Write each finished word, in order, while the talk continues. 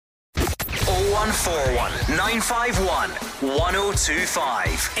0141 951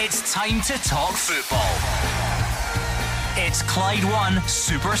 1025. It's time to talk football. It's Clyde One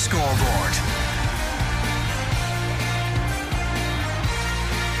Super Scoreboard.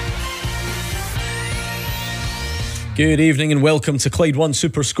 Good evening and welcome to Clyde One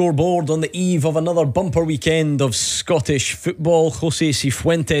Super Scoreboard on the eve of another bumper weekend of Scottish football. Jose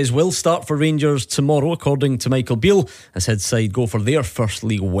Cifuentes will start for Rangers tomorrow, according to Michael Beale, as his side go for their first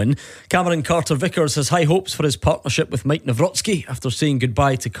league win. Cameron Carter-Vickers has high hopes for his partnership with Mike Nawrocki after saying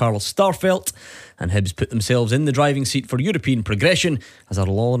goodbye to Carl Starfelt. And Hibs put themselves in the driving seat for European progression as a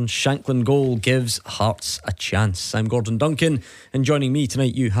Lawrence Shanklin goal gives Hearts a chance. I'm Gordon Duncan, and joining me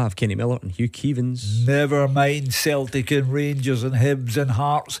tonight you have Kenny Miller and Hugh Keevins. Never mind Celtic and Rangers and Hibs and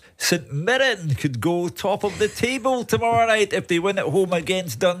Hearts. St Mirren could go top of the table tomorrow night if they win at home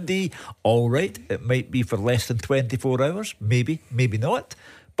against Dundee. Alright, it might be for less than 24 hours. Maybe not.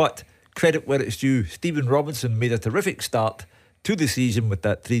 But credit where it's due. Stephen Robinson made a terrific start to the season with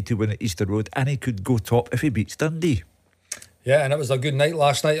that 3-2 win at Easter Road, and he could go top if he beats Dundee. Yeah, and it was a good night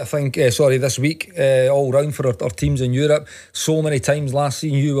last night, I think. This week, all round for our teams in Europe. So many times last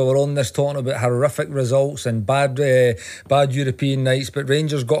season, Hugh, we were on this talking about horrific results and bad European nights, but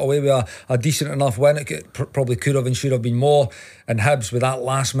Rangers got away with a decent enough win. It probably could have and should have been more. And Hibs, with that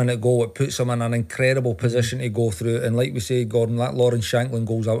last minute goal, it puts them in an incredible position to go through. And like we say, Gordon, that Lawrence Shanklin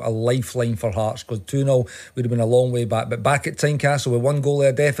goal's a lifeline for Hearts, because 2-0 would have been a long way back. But back at Tynecastle with one goal of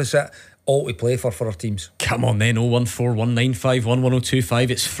a deficit, all to play for our teams. Come on then, 01419511025.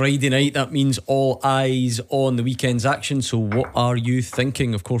 It's Friday night. That means all eyes on the weekend's action. So what are you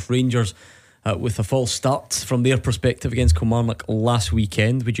thinking? Of course, Rangers with a false start from their perspective against Kilmarnock last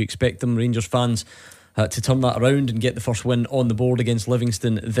weekend. Would you expect them, Rangers fans, to turn that around and get the first win on the board against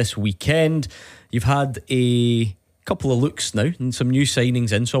Livingston this weekend? You've had a couple of looks now and some new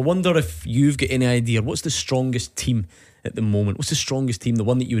signings in, so I wonder if you've got any idea what's the strongest team at the moment. What's the strongest team, the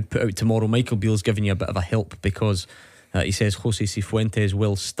one that you would put out tomorrow? Michael Beale's giving you a bit of a help because he says Jose Cifuentes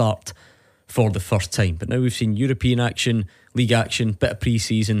will start for the first time. But now we've seen European action, league action, bit of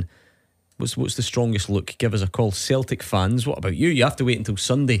pre-season. What's the strongest look? Give us a call. Celtic fans, what about you? You have to wait until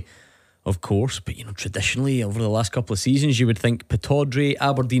Sunday, of course, but traditionally over the last couple of seasons you would think Pataudry,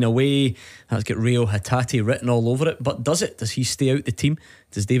 Aberdeen away, that's got Rio Hatate written all over it. But does it? Does he stay out the team?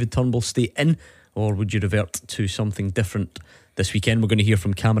 Does David Turnbull stay in? Or would you revert to something different this weekend? We're going to hear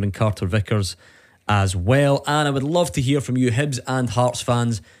from Cameron Carter-Vickers as well. And I would love to hear from you, Hibs and Hearts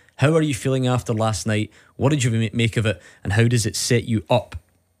fans. How are you feeling after last night? What did you make of it? And how does it set you up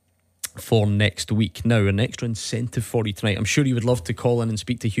for next week? Now, an extra incentive for you tonight. I'm sure you would love to call in and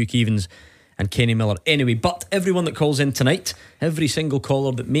speak to Hugh Keevins and Kenny Miller anyway. But everyone that calls in tonight, every single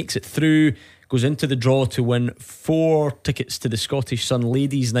caller that makes it through, goes into the draw to win 4 tickets to the Scottish Sun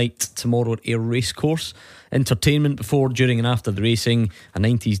Ladies Night tomorrow at Ayr Racecourse. Entertainment before, during and after the racing, a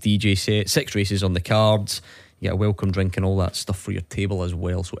 90s DJ set, 6 races on the cards, you get a welcome drink and all that stuff for your table as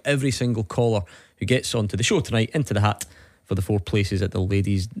well. So every single caller who gets onto the show tonight into the hat for the 4 places at the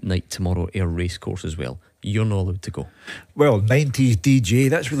Ladies Night tomorrow at Ayr Racecourse as well. You're not allowed to go. Well, 90s DJ,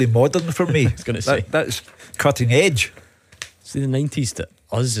 that's really modern for me. I was going to say that's cutting edge. See, the 90s to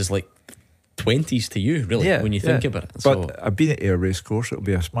us is like 20s to you, really, when you think about it. But I've been at Ayr Racecourse. It'll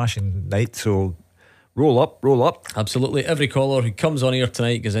be a smashing night, so roll up. Absolutely. Every caller who comes on here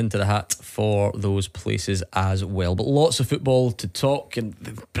tonight goes into the hat for those places as well. But lots of football to talk, and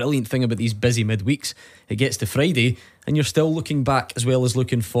the brilliant thing about these busy midweeks, it gets to Friday and you're still looking back as well as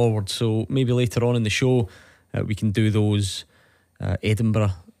looking forward. So maybe later on in the show we can do those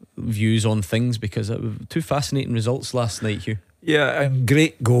Edinburgh views on things, because 2 fascinating results last night, Hugh. Yeah, and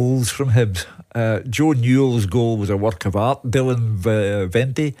great goals from Hibs. Joe Newell's goal was a work of art. Dylan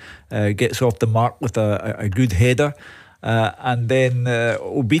Vente gets off the mark with a good header, and then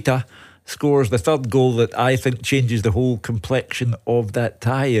Obita scores the 3rd goal that I think changes the whole complexion of that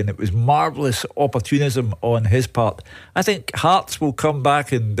tie, and it was marvellous opportunism on his part. I think Hearts will come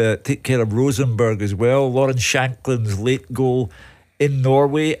back and take care of Rosenborg as well. Lawrence Shanklin's late goal in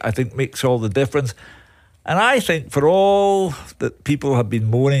Norway, I think, makes all the difference. And I think for all that people have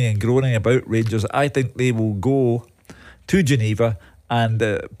been moaning and groaning about Rangers, I think they will go to Geneva and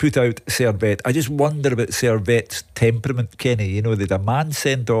put out Servette. I just wonder about Servette's temperament, Kenny. They had a man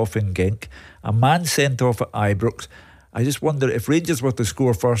sent off in Genk, a man sent off at Ibrox. I just wonder if Rangers were to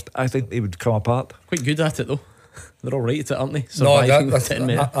score first, I think they would come apart. Quite good at it though. They're all right at it, aren't they? No, Surviving with 10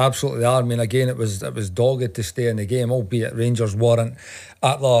 men. absolutely are. I mean, again, it was dogged to stay in the game, albeit Rangers weren't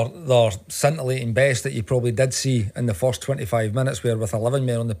at their scintillating best that you probably did see in the first 25 minutes, where with 11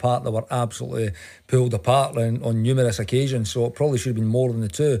 men on the park, they were absolutely pulled apart on numerous occasions. So it probably should have been more than the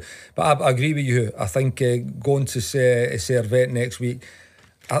two. But I agree with you. I think going to Servette next week,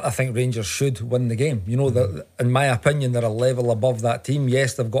 I think Rangers should win the game. You know, that in my opinion, they're a level above that team.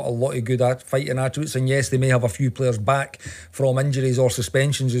 Yes, they've got a lot of good fighting attributes, and yes, they may have a few players back from injuries or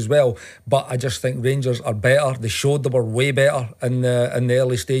suspensions as well. But I just think Rangers are better. They showed they were way better in the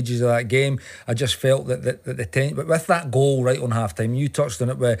early stages of that game. I just felt that but with that goal right on half time, you touched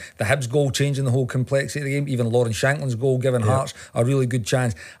on it, with the Hibs goal changing the whole complexity of the game, even Lauren Shanklin's goal giving Hearts a really good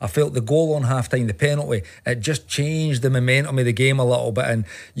chance. I felt the goal on half time, the penalty, it just changed the momentum of the game a little bit, and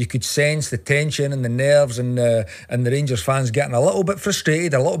you could sense the tension and the nerves and the Rangers fans getting a little bit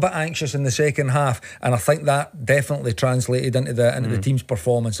frustrated, a little bit anxious in the second half, and I think that definitely translated into the team's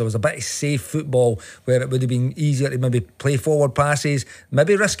performance. There was a bit of safe football where it would have been easier to maybe play forward passes,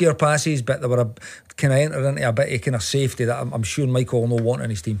 maybe riskier passes, but they were kind of entered into a bit of kind of safety that I'm sure Michael will not want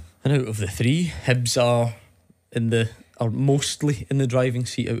in his team. And out of the three, Hibs are mostly in the driving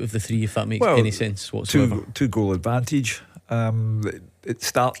seat out of the three, if that makes any sense whatsoever. Two goal advantage. It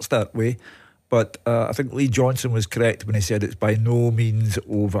starts that way, but I think Lee Johnson was correct when he said it's by no means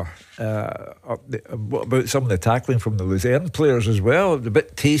over. What about some of the tackling from the Luzerne players as well? It's a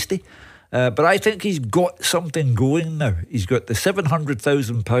bit tasty, but I think he's got something going now. He's got the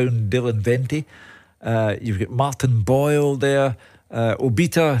 £700,000 Dylan Vente. You've got Martin Boyle there.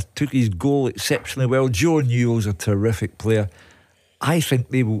 Obita took his goal exceptionally well. Joe Newell's a terrific player. I think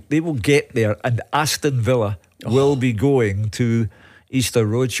they will get there, and Aston Villa will be going to Easter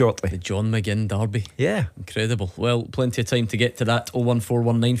Road shortly. The John McGinn derby. Yeah. Incredible. Well, plenty of time to get to that.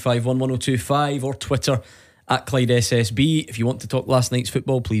 01419511025 or Twitter at Clyde SSB. If you want to talk last night's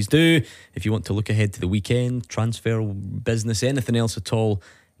football, please do. If you want to look ahead to the weekend, transfer business, anything else at all,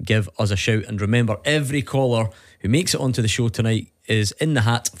 give us a shout. And remember, every caller who makes it onto the show tonight is in the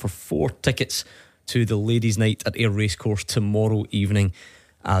hat for 4 tickets to the ladies' night at Ayr Racecourse tomorrow evening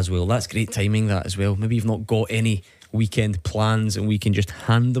as well. That's great timing, that as well. Maybe you've not got any weekend plans and we can just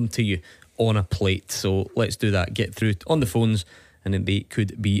hand them to you on a plate. So let's do that. Get through on the phones and then they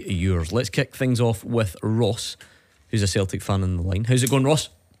could be yours. Let's kick things off with Ross, who's a Celtic fan on the line. How's it going, Ross?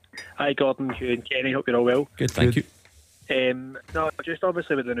 Hi Gordon, Hugh and Kenny, hope you're all well. Good, thank you. No, just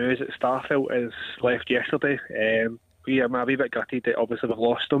obviously with the news that Starfelt has left yesterday, I'm a wee bit gutted that obviously we've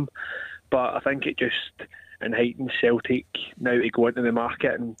lost him, but I think it just enlightens Celtic now to go into the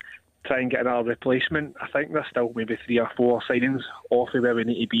market and try and get another replacement. I think there's still maybe 3 or 4 signings off of where we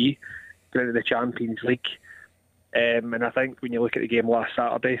need to be going into the Champions League. And I think when you look at the game last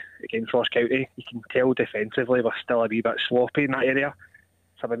Saturday against Ross County, you can tell defensively we're still a wee bit sloppy in that area.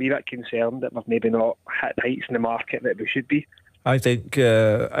 So I'm a wee bit concerned that we've maybe not hit the heights in the market that we should be. I think,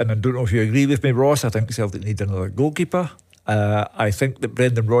 and I don't know if you agree with me, Ross, I think Celtic need another goalkeeper. I think that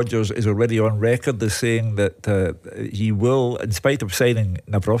Brendan Rodgers is already on record as saying that he will, in spite of signing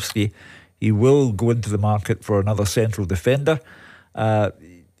Nabrowski, he will go into the market for another central defender.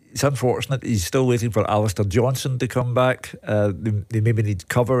 It's unfortunate he's still waiting for Alistair Johnson to come back. They maybe need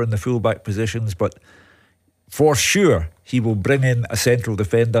cover in the full-back positions, but for sure he will bring in a central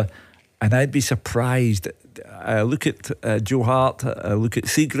defender, and I'd be surprised. I look at Joe Hart, I look at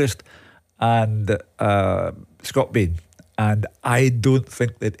Siegrist and Scott Bain, and I don't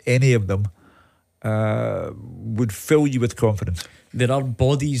think that any of them would fill you with confidence. There are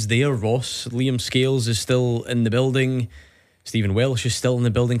bodies there, Ross. Liam Scales is still in the building. Stephen Welsh is still in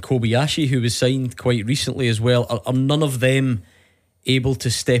the building. Kobayashi, who was signed quite recently as well. Are none of them able to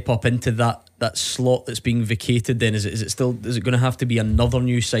step up into that slot that's being vacated then? Is it going to have to be another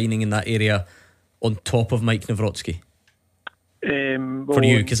new signing in that area on top of Mike Nawrocki? For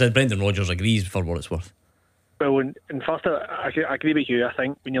you, because Brendan Rodgers agrees for what it's worth. Well, and first, I agree with you. I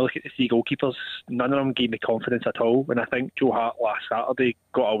think when you look at the 3 goalkeepers, none of them gave me confidence at all. And I think Joe Hart last Saturday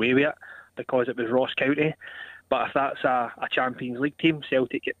got away with it because it was Ross County. But if that's a Champions League team,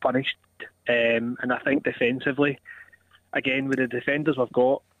 Celtic get punished. And I think defensively, again, with the defenders we've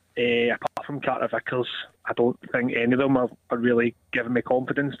got, apart from Carter Vickers, I don't think any of them are really giving me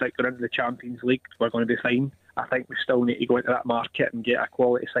confidence that going into the Champions League we're going to be fine. I think we still need to go into that market and get a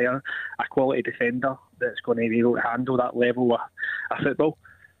quality side, a quality defender that's going to be able to handle that level of football.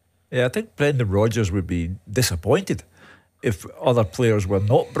 Yeah, I think Brendan Rodgers would be disappointed if other players were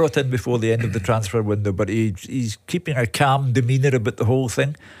not brought in before the end of the transfer window, but he's keeping a calm demeanour about the whole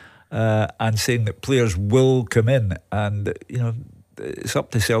thing, and saying that players will come in, and you know, it's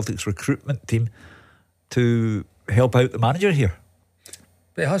up to Celtic's recruitment team. to help out the manager here.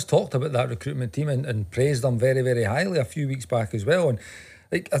 But he has talked about that recruitment team and praised them very, very highly a few weeks back as well. And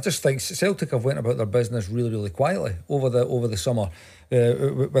I just think Celtic have went about their business really, really quietly over the summer.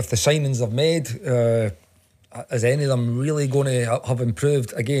 With the signings they've made, is any of them really going to have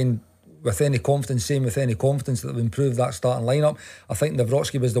improved again? With any confidence that they've improved that starting lineup. I think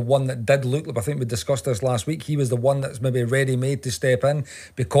Nawrocki was the one that did look like, I think we discussed this last week, he was the one that's maybe ready made to step in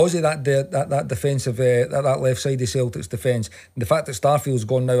because of that defensive, that left side of Celtic's defence. And the fact that Starfield's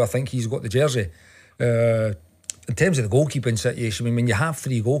gone now, I think he's got the jersey. In terms of the goalkeeping situation, I mean, when you have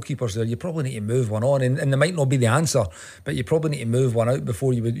three goalkeepers there, you probably need to move one on, and there might not be the answer, but you probably need to move one out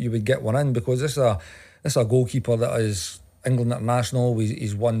before you would get one in, because this is a goalkeeper that is England international.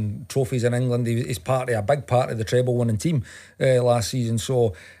 He's won trophies in England. He's a big part of the treble winning team last season.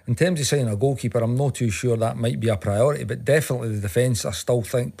 So in terms of signing a goalkeeper, I'm not too sure that might be a priority, but definitely the defence I still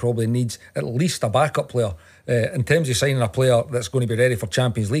think probably needs at least a backup player. In terms of signing a player that's going to be ready for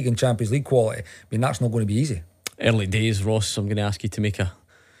Champions League and Champions League quality, I mean, that's not going to be easy. Early days, Ross. I'm going to ask you to make the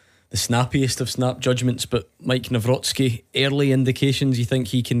snappiest of snap judgments, but Mike Nawrocki, early indications you think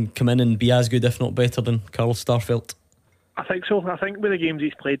he can come in and be as good if not better than Karl Starfelt? I think so. I think with the games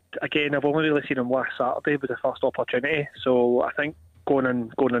he's played, again, I've only really seen him last Saturday with the first opportunity. So I think going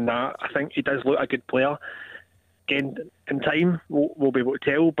on that, I think he does look a good player. Again, in time, we'll be able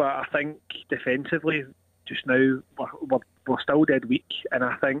to tell. But I think defensively, just now, we're still dead weak. And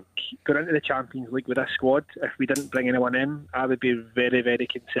I think going into the Champions League with this squad, if we didn't bring anyone in, I would be very, very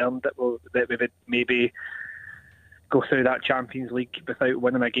concerned that we would maybe go through that Champions League without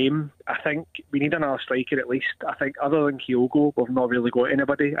winning a game. I think we need another striker at least. I think other than Kyogo, we've not really got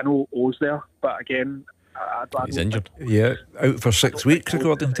anybody. I know O's there, but again, he's injured. Yeah, out for 6 weeks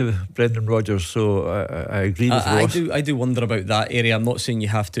according to Brendan Rodgers. So I agree with Ross. I do wonder about that area. I'm not saying you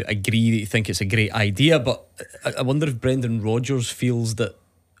have to agree that you think it's a great idea, but I wonder if Brendan Rodgers feels that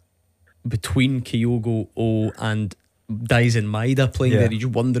between Kyogo, O and Dyson Maeda playing there, you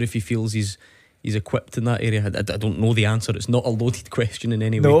way if he feels he's equipped in that area. I don't know the answer. It's not a loaded question in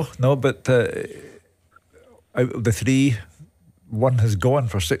any way. No, but out of the three, one has gone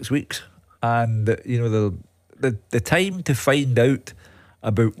for 6 weeks, and you know the time to find out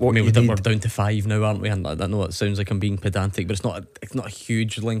about what you need. We're down to 5 now, aren't we? And I know it sounds like I'm being pedantic, but it's not a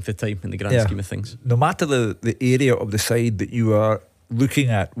huge length of time in the grand scheme of things. No matter the area of the side that you are looking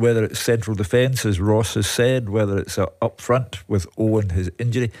at, whether it's central defence, as Ross has said, whether it's up front with Owen, his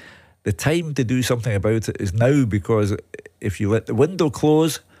injury, the time to do something about it is now, because if you let the window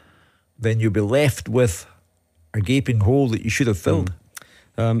close, then you'll be left with a gaping hole that you should have filled.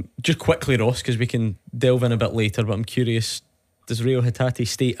 Just quickly, Ross, because we can delve in a bit later, but I'm curious, does Rio Hatate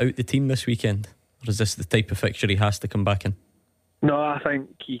stay out the team this weekend, or is this the type of fixture he has to come back in? No, I think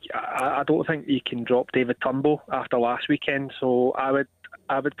I don't think you can drop David Turnbull after last weekend, so I would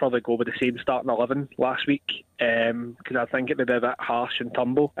probably go with the same starting 11 last week, because I think it would be a bit harsh on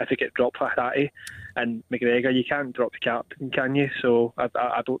Turnbull if he get dropped for Hatate. And McGregor, you can't drop the captain, can you? So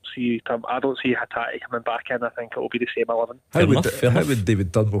I don't see Hatate coming back in. I think it will be the same 11. How would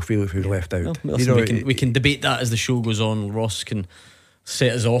David Turnbull feel if he was left out? Well, listen, we can debate that as the show goes on. Ross can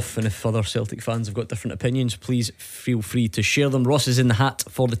set us off, and if other Celtic fans have got different opinions, please feel free to share them. Ross is in the hat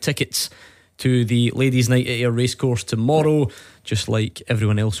for the tickets to the Ladies' Night at Ayr Racecourse tomorrow, just like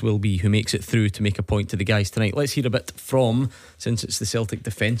everyone else will be who makes it through to make a point to the guys tonight. Let's hear a bit from, since it's the Celtic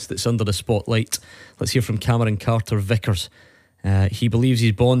defence that's under the spotlight, let's hear from Cameron Carter-Vickers. He believes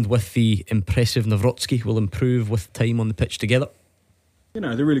his bond with the impressive Nawrocki will improve with time on the pitch together. You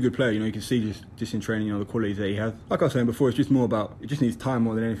know, he's a really good player. You know, you can see just in training, you know, the qualities that he has. Like I was saying before, it's just more about, it just needs time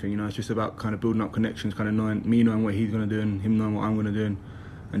more than anything. You know, it's just about kind of building up connections, kind of knowing what he's going to do and him knowing what I'm going to do,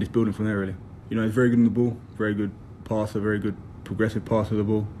 and just building from there, really. You know, he's very good on the ball, very good passer, very good progressive passer of the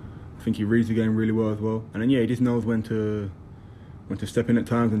ball. I think he reads the game really well as well. And then he just knows when to step in at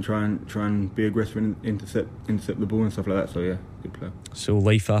times and try and be aggressive and intercept the ball and stuff like that. So yeah, good player. So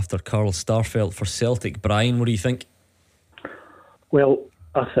life after Karl Starfelt for Celtic. Brian, what do you think? Well,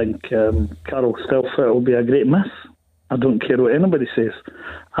 I think Karl Starfelt will be a great miss. I don't care what anybody says.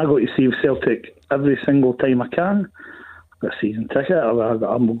 I got to see Celtic every single time I can. I've got a season ticket.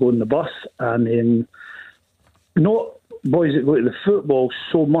 I'm going the bus, and not boys that go to the football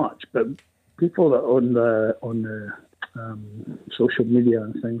so much, but people that on the social media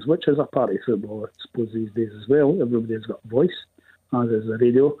and things, which is a part of football, I suppose, these days as well. Everybody's got a voice, as is the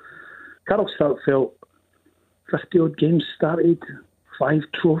radio. Karl Starfelt, 50 odd games started, 5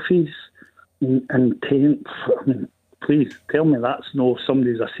 trophies, and 10. I mean, please tell me that's no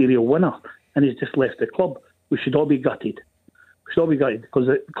somebody's a serial winner and he's just left the club. We should all be gutted. We should all be gutted because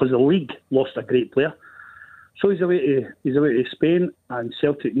the league lost a great player. So he's away to Spain, and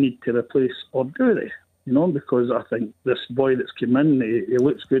Celtic need to replace Orduri, because I think this boy that's come in, he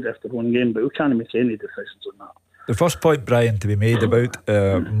looks good after one game, but we can't make any decisions on that. The first point, Brian, to be made about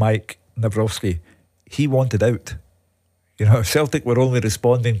Mike Nawrocki, he wanted out. Celtic were only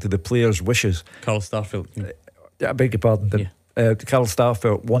responding to the players' wishes. Carl Starfelt. I beg your pardon. Carl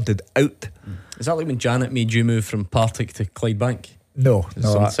Starfelt wanted out. Is that like when Janet made you move from Partick to Clydebank? No,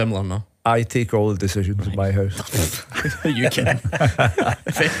 something similar, no? I take all the decisions in my house. You can.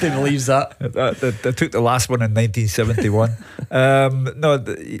 If anybody believes that. I took the last one in 1971.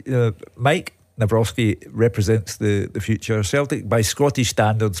 Mike Nawrocki represents the future. Celtic, by Scottish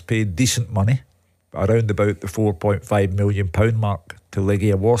standards, paid decent money, around about the £4.5 million mark, to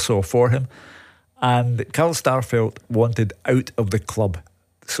Legia Warsaw for him. And Carl Starfelt wanted out of the club.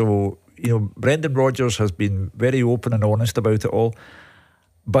 So, Brendan Rodgers has been very open and honest about it all.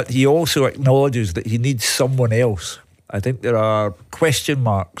 But he also acknowledges that he needs someone else. I think there are question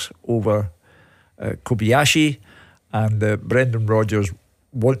marks over Kobayashi, and Brendan Rodgers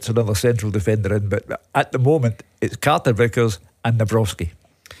wants another central defender in. But at the moment, it's Carter Vickers and Nawrocki.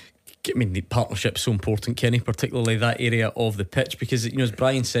 I mean, the partnership's so important, Kenny, particularly that area of the pitch, because, as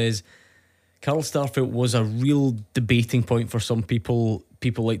Brian says, Carl Starfelt was a real debating point for some people.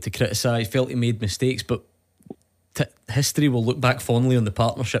 People like to criticise, felt he made mistakes, but history will look back fondly on the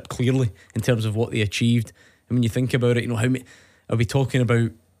partnership, clearly, in terms of what they achieved. And when you think about it, how many are we talking about?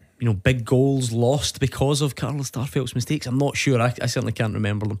 Big goals lost because of Carl Starfelt's mistakes? I'm not sure. I certainly can't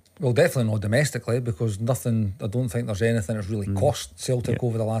remember them. Well, definitely not domestically, because nothing. I don't think there's anything that's really cost Celtic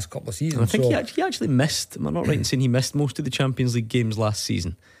over the last couple of seasons. And I think he actually missed. Am I not right in saying he missed most of the Champions League games last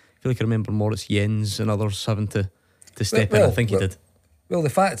season? I feel like I remember Moritz Jens and others having to step in. I think he did. Well, the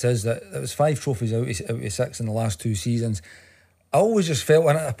fact is that it was 5 trophies out of 6 in the last 2 seasons. I always just felt,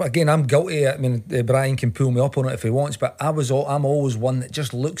 and again, I'm guilty. I mean, Brian can pull me up on it if he wants, but I'm always one that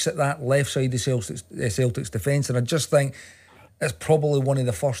just looks at that left side of Celtic's defence, and I just think it's probably one of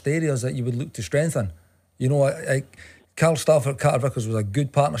the first areas that you would look to strengthen. Carl Starfelt, Carter Vickers was a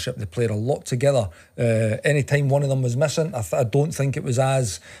good partnership. They played a lot together. Anytime one of them was missing, I don't think it was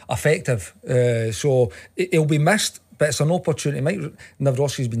as effective. So he'll be missed, but it's an opportunity. Malik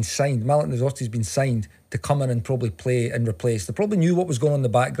Nawrocki's been signed to come in and probably play and replace. They probably knew what was going on in the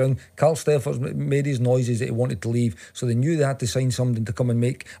background. Carl Starfelt made his noises that he wanted to leave, so they knew they had to sign somebody to come and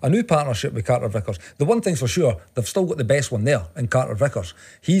make a new partnership with Carter Vickers. The one thing's for sure, they've still got the best one there in Carter Vickers.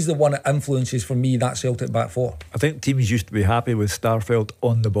 He's the one that influences, for me, that Celtic back four. I think teams used to be happy with Starfelt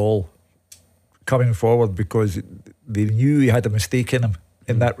on the ball coming forward because they knew he had a mistake in him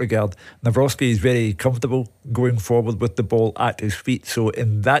in that regard. Nawrocki is very comfortable going forward with the ball at his feet, so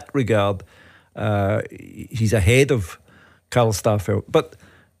in that regard he's ahead of Carl Starfelt. But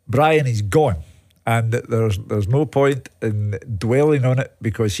Brian is gone, and there's no point in dwelling on it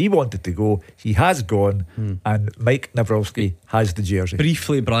because he wanted to go. He has gone, and Mike Nawrocki has the jersey.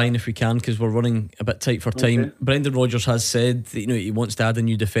 Briefly, Brian, if we can, because we're running a bit tight for time. Okay. Brendan Rodgers has said that he wants to add a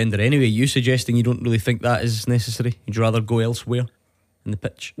new defender anyway. You suggesting you don't really think that is necessary? You'd rather go elsewhere in the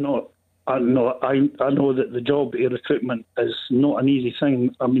pitch? No, I know that the job of recruitment is not an easy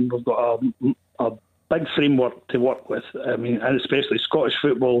thing. I mean, we've got a big framework to work with. I mean, and especially Scottish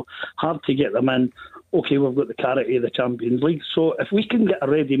football, hard to get them in. Okay, we've got the carrot of the Champions League. So if we can get a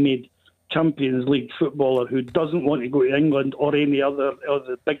ready-made Champions League footballer who doesn't want to go to England or any other of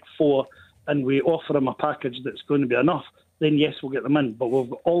the big four, and we offer him a package that's going to be enough, then yes, we'll get them in. But we've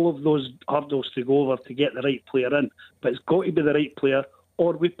got all of those hurdles to go over to get the right player in. But it's got to be the right player,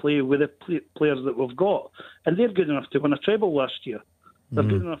 or we play with the players that we've got. And they're good enough to win a treble last year. They're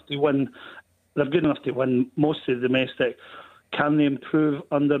good enough to win. They're good enough to win most of the domestic. Can they improve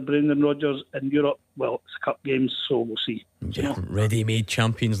under Brendan Rodgers in Europe? Well, it's cup games, so we'll see. Yeah, ready-made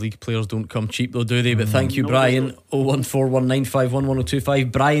Champions League players don't come cheap though, do they? But thank you, Brian.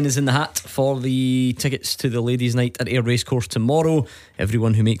 01419511025. Brian is in the hat for the tickets to the ladies' night at Ayr Racecourse tomorrow.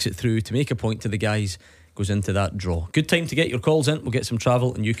 Everyone who makes it through to make a point to the guys goes into that draw. Good time to get your calls in. We'll get some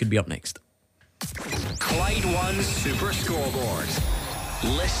travel and you could be up next. Clyde One Super Scoreboard.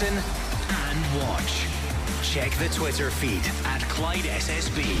 Listen and watch. Check the Twitter feed at Clyde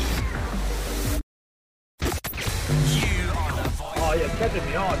SSB. You are the voice. Oh, you're kidding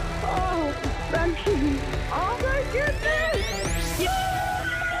me on. Oh, thank you. Oh my goodness.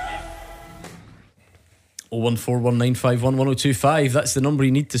 Yeah. 01419511025. That's the number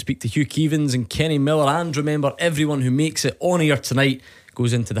you need to speak to Hugh Keevins and Kenny Miller. And remember, everyone who makes it on air tonight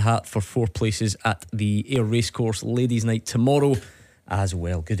goes into the hat for 4 places at the Ayr Racecourse ladies' night tomorrow as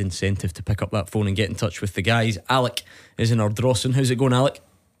well. Good incentive to pick up that phone and get in touch with the guys. Alec is in Ardrossan. How's it going, Alec?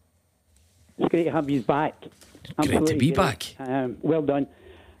 It's great to have you back. Great to be back. Well done.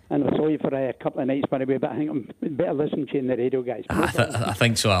 And I saw you for a couple of nights, by the way, but I think I'm better listening to you in the radio, guys. I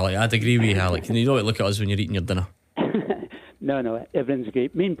think so, Alec. I'd agree with you, Alec. And you don't look at us when you're eating your dinner. No, everything's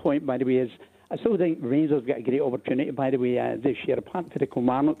great. Main point, by the way, is I still think Rangers got a great opportunity, by the way, this year, apart from the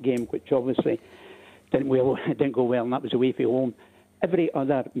Kilmarnock game, which obviously didn't go well, and that was away from home. Every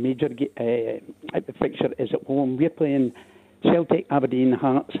other major fixture is at home. We're playing Celtic, Aberdeen,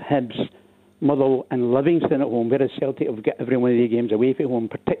 Hearts, Hibs, Motherwell and Livingston at home, whereas Celtic have got every one of the games away from home,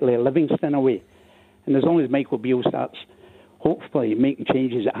 particularly Livingston away. And as long as Michael Beale starts hopefully making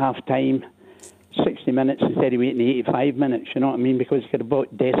changes at half-time, 60 minutes instead of waiting 85 minutes, you know what I mean? Because he could have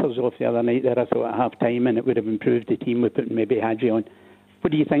bought Dessers off the other night there, I thought, at half-time, and it would have improved the team with putting maybe Hadji on.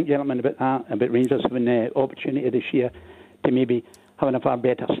 What do you think, gentlemen, about that, about Rangers having the opportunity this year to maybe having a far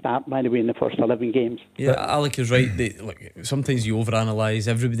better start, by the way, in the first 11 games? Yeah, Alec is right. Sometimes you overanalyse.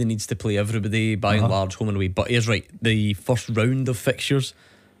 Everybody needs to play everybody, by and large, home and away. But he's right. The first round of fixtures,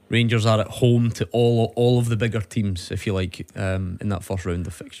 Rangers are at home to all of the bigger teams, if you like, in that first round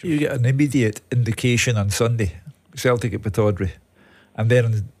of fixtures. You get an immediate indication on Sunday, Celtic at Pittodrie, and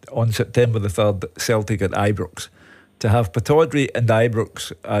then on September the 3rd, Celtic at Ibrox. To have Pittodrie and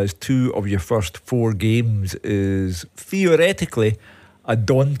Ibrox as two of your first 4 games is theoretically a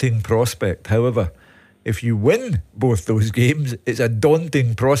daunting prospect. However, if you win both those games, it's a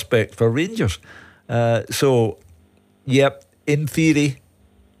daunting prospect for Rangers. So, yep, in theory,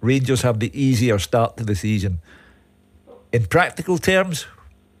 Rangers have the easier start to the season. In practical terms,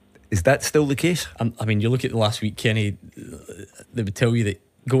 is that still the case? I mean, you look at the last week, Kenny, they would tell you that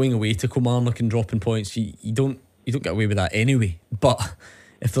going away to Kilmarnock and dropping points, you don't get away with that anyway. But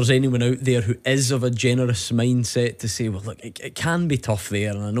if there's anyone out there who is of a generous mindset to say, well, look, it can be tough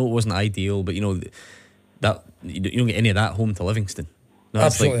there, and I know it wasn't ideal, but you know that you don't get any of that home to Livingston. No,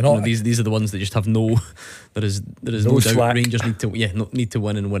 absolutely not. These are the ones that just have no. There is no doubt Rangers need to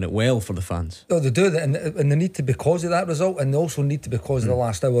win and win it well for the fans. No, they do, and they need to because of that result, and they also need to because of the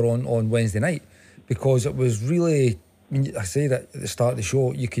last hour on Wednesday night, because it was really. I mean, I say that at the start of the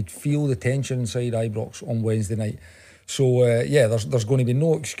show, you could feel the tension inside Ibrox on Wednesday night. So there's going to be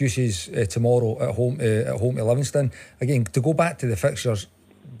no excuses tomorrow at home to Livingston. Again, to go back to the fixtures,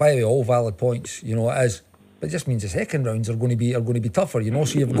 by the way, all valid points. You know it is, but it just means the second rounds are going to be tougher. You know,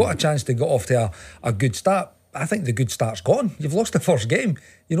 so you've got a chance to get off to a good start. I think the good start's gone. You've lost the first game.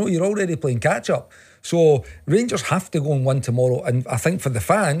 You know, you're already playing catch up. So Rangers have to go and win tomorrow, and I think for the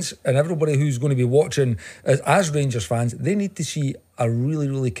fans and everybody who's going to be watching as Rangers fans, they need to see a really,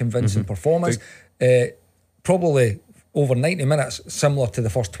 really convincing performance. Probably over 90 minutes, similar to the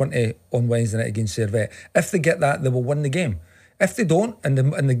first 20 on Wednesday night against Servette. If they get that, they will win the game. If they don't, and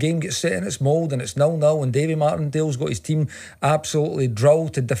the game gets set in its mould and it's 0-0, and Davy Martindale's got his team absolutely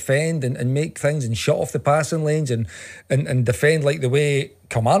drilled to defend and make things and shut off the passing lanes and defend like the way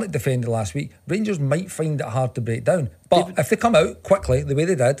Kilmarnock defended last week, Rangers might find it hard to break down. But if they come out quickly the way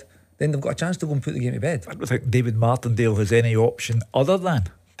they did, then they've got a chance to go and put the game to bed. I don't think David Martindale has any option other than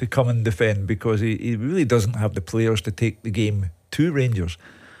to come and defend, because he really doesn't have the players to take the game to Rangers.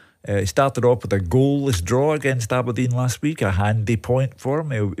 He started off with a goalless draw against Aberdeen last week, a handy point for him.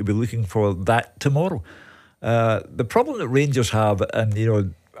 He'll be looking for that tomorrow. The problem that Rangers have, and you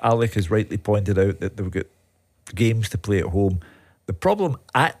know, Alec has rightly pointed out that they've got games to play at home. The problem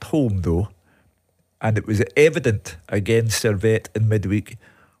at home, though, and it was evident against Servette in midweek,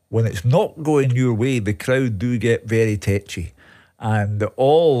 when it's not going your way, the crowd do get very tetchy. And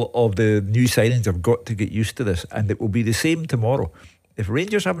all of the new signings have got to get used to this, and it will be the same tomorrow. If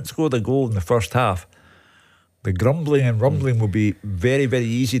Rangers haven't scored a goal in the first half, the grumbling and rumbling will be very, very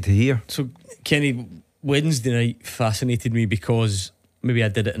easy to hear. So, Kenny, Wednesday night fascinated me because maybe I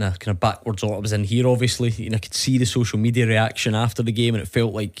did it in a kind of backwards order. I was in here, obviously, and I could see the social media reaction after the game, and it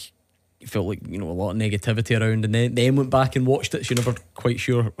felt like you know, a lot of negativity around. And then went back and watched it, so you're never quite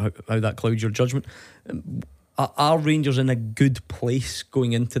sure how that clouds your judgment. Are Rangers in a good place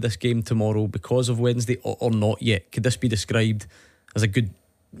going into this game tomorrow because of Wednesday, or not yet? Could this be described as a good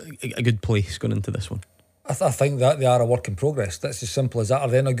place going into this one? I think that they are a work in progress. That's as simple as that. Are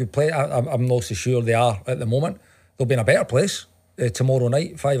they in a good place? I'm not so sure they are at the moment. They'll be in a better place tomorrow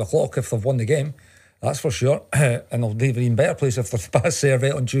night, 5 o'clock, if they've won the game. That's for sure. And they'll be in better place if they're past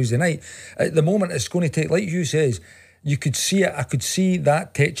Servette on Tuesday night. At the moment, it's going to take, like Hugh says, you could see it. I could see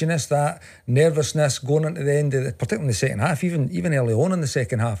that tetchiness, that nervousness going into the end of the, particularly in the second half, even early on in the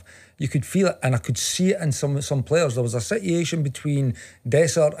second half. You could feel it, and I could see it in some players. There was a situation between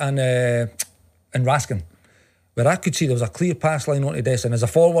Dessert and Raskin, where I could see there was a clear pass line onto Dessert. And as a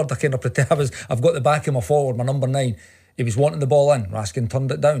forward, I kind of pretend I've got the back of my forward, my number 9. He was wanting the ball in. Raskin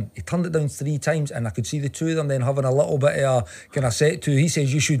turned it down. He turned it down 3 times, and I could see the two of them then having a little bit of a kind of set to. He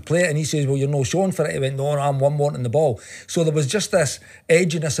says, you should play it, and he says, well, you're no showing for it. He went, no, I'm one wanting the ball. So there was just this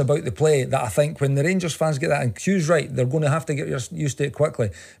edginess about the play that I think when the Rangers fans get that, and Hugh's right, they're going to have to get used to it quickly,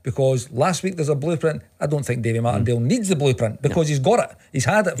 because last week there's a blueprint. I don't think Davy Martindale needs the blueprint, because he's got it. He's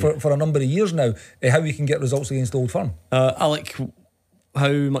had it for a number of years now, how he can get results against Old Firm. Alec,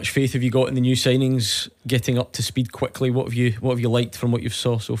 how much faith have you got in the new signings getting up to speed quickly? What have you liked from what you've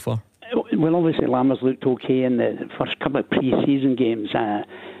saw so far? Well, obviously Lammers looked okay in the first couple of pre-season games.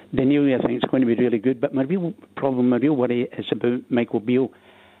 Danilo, I think, is going to be really good, but my real worry is about Michael Beale,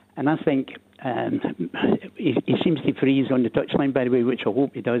 and I think he seems to freeze on the touchline, by the way, which I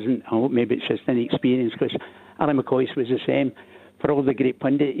hope he doesn't. I hope maybe it's just inexperience, because Aaron McCoy was the same. For all the great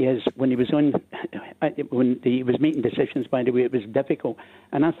pundit he is, when he was making decisions, by the way, it was difficult.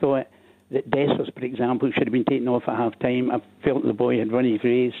 And I thought that Dessers, for example, should have been taken off at half time. I felt the boy had run his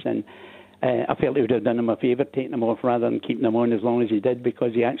race, and I felt it would have done him a favour taking him off rather than keeping him on as long as he did,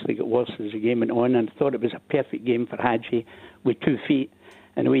 because he actually got worse as the game went on. And I thought it was a perfect game for Hadji with 2 feet.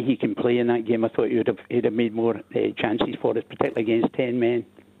 And the way he can play in that game, I thought he'd have made more chances for us, particularly against 10 men.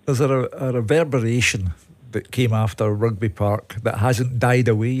 There's a reverberation that came after Rugby Park that hasn't died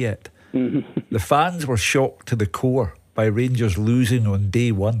away yet. The fans were shocked to the core by Rangers losing on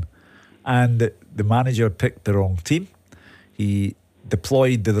day one, and the manager picked the wrong team. He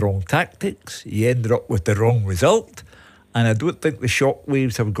deployed the wrong tactics. He ended up with the wrong result, and I don't think the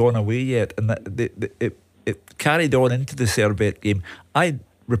shockwaves have gone away yet, and it carried on into the Servette game. I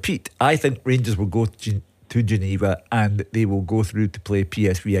repeat, I think Rangers will go to Geneva and they will go through to play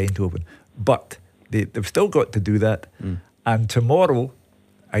PSV Eindhoven, but they've still got to do that. And tomorrow,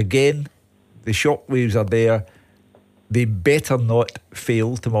 again, the shockwaves are there. They better not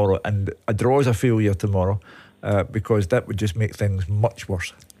fail tomorrow, and a draw is a failure tomorrow, because that would just make things much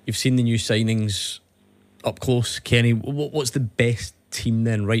worse. You've seen the new signings up close, Kenny. What's the best team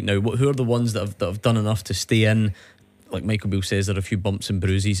then right now? Who are the ones that have done enough to stay in? Like Michael Beale says, there are a few bumps and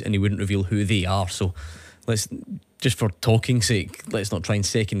bruises, and he wouldn't reveal who they are. So let's, just for talking's sake, let's not try and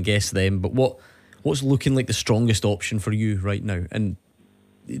second guess them. But what's looking like the strongest option for you right now? And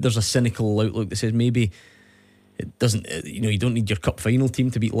there's a cynical outlook that says maybe it doesn't, you don't need your cup final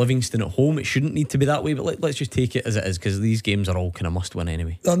team to beat Livingston at home. It shouldn't need to be that way, but let's just take it as it is, because these games are all kind of must win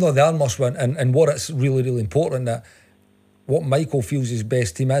anyway. No, they are must win, and what it's really, really important that what Michael feels his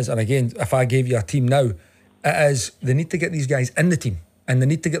best team is, and again, if I gave you a team now, it is they need to get these guys in the team, and they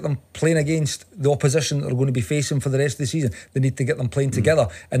need to get them playing against the opposition that they're going to be facing for the rest of the season. They need to get them playing together,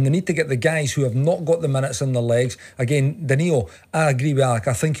 and they need to get the guys who have not got the minutes in their legs. Again, Danilo, I agree with Alec.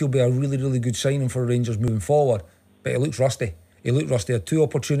 I think he'll be a really, really good signing for Rangers moving forward, but he looks rusty. He had 2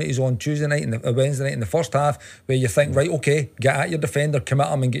 opportunities on Tuesday night and Wednesday night in the first half where you think, right, okay, get at your defender, come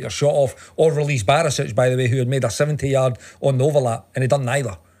at him and get your shot off, or release Barisic, by the way, who had made a 70-yard on the overlap, and he done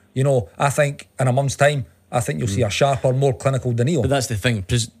neither. I think in a month's time, I think you'll see a sharper, more clinical Danilo. But that's the thing.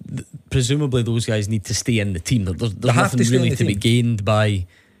 Presumably those guys need to stay in the team. There's nothing really to be gained by.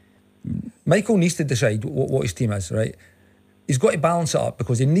 Michael needs to decide what his team is, right? He's got to balance it up,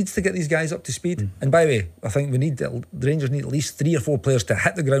 because he needs to get these guys up to speed. And by the way, I think the Rangers need at least 3 or 4 players to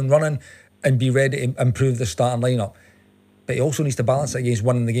hit the ground running and be ready to improve the starting lineup. But he also needs to balance it against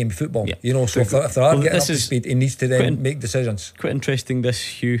winning the game of football. Yeah. So if they are getting up to speed, he needs to then make decisions. Quite interesting this,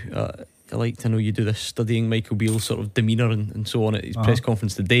 Hugh. I like to know you do this, studying Michael Beale's sort of demeanour and so on at his press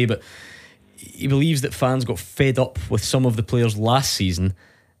conference today, but he believes that fans got fed up with some of the players last season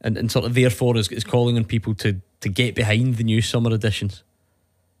and sort of therefore is calling on people to get behind the new summer additions.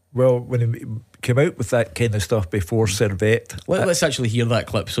 Well, when he came out with that kind of stuff before Servette, let's actually hear that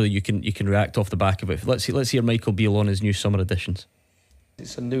clip so you can react off the back of it. Let's hear Michael Beale on his new summer additions.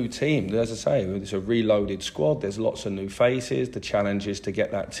 It's a new team, as I say, it's a reloaded squad. There's lots of new faces. The challenge is to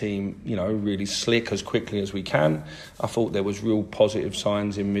get that team, really slick as quickly as we can. I thought there was real positive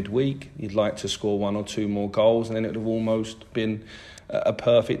signs in midweek. You'd like to score 1 or 2 more goals, and then it would have almost been a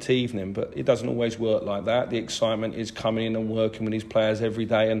perfect evening. But it doesn't always work like that. The excitement is coming in and working with these players every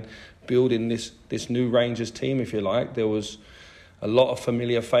day and building this new Rangers team, if you like. There was a lot of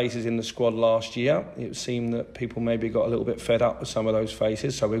familiar faces in the squad last year. It seemed that people maybe got a little bit fed up with some of those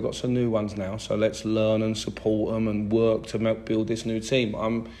faces, so we've got some new ones now. So let's learn and support them and work to build this new team.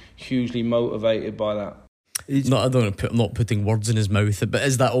 I'm hugely motivated by that. I'm not putting words in his mouth, but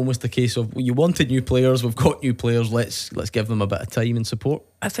is that almost the case of, you wanted new players, we've got new players, let's give them a bit of time and support?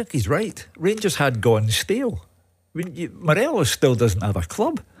 I think he's right. Rangers had gone stale. Morelos still doesn't have a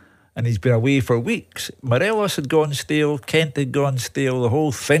club, and he's been away for weeks. Morelos had gone stale, Kent had gone stale, the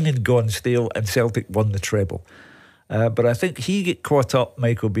whole thing had gone stale, and Celtic won the treble. But I think he get caught up,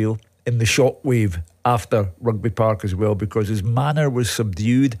 Michael Beale, in the shockwave after Rugby Park as well, because his manner was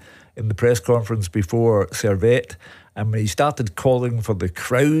subdued in the press conference before Servette, and when he started calling for the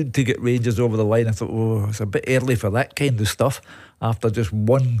crowd to get Rangers over the line, I thought, oh, it's a bit early for that kind of stuff after just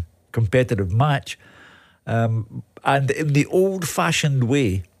one competitive match. And in the old-fashioned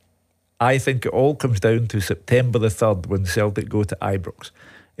way, I think it all comes down to September the 3rd when Celtic go to Ibrox.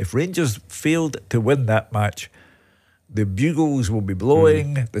 If Rangers failed to win that match, the bugles will be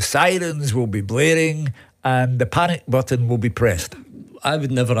blowing, the sirens will be blaring, and the panic button will be pressed. I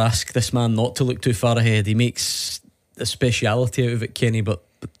would never ask this man not to look too far ahead. He makes a speciality out of it, Kenny, but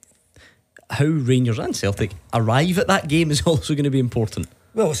how Rangers and Celtic arrive at that game is also going to be important.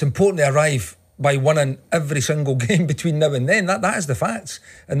 Well, it's important to arrive by winning every single game between now and then. That is the facts,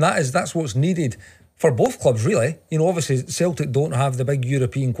 and that's what's needed for both clubs, really. You know, obviously Celtic don't have the big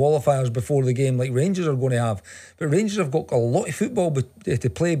European qualifiers before the game like Rangers are going to have, but Rangers have got a lot of football to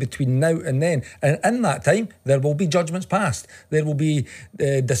play between now and then, and in that time there will be judgments passed, there will be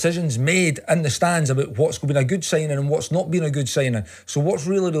decisions made in the stands about what's been a good signing and what's not been a good signing. So what's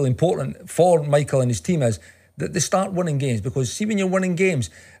really, really important for Michael and his team is that they start winning games, because see, when you're winning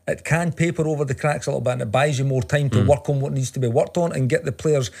games, it can paper over the cracks a little bit, and it buys you more time to work on what needs to be worked on and get the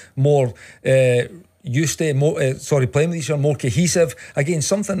players more used to playing with each other, more cohesive. Again,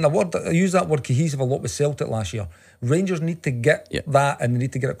 I use that word cohesive a lot with Celtic last year. Rangers need to get that, and they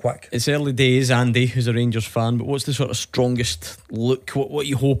need to get it quick. It's early days, Andy, who's a Rangers fan, but what's the sort of strongest look? What are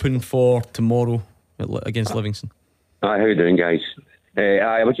you hoping for tomorrow against Livingston? Hi, how you doing, guys?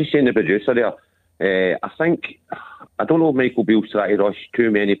 I was just saying to the producer there, I don't know if Michael Beale's trying to rush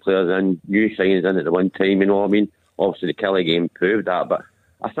too many players in, new signings in at the one time, you know what I mean? Obviously the Kelly game proved that, but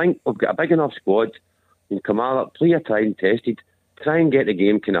I think we've got a big enough squad. And Kamala, play a tried and tested, try and get the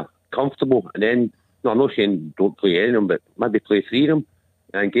game kind of comfortable, and then, no, I'm not saying don't play any of them, but maybe play 3 of them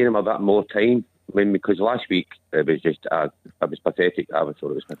and give them a bit more time. I mean, because last week it was just, it was pathetic. I thought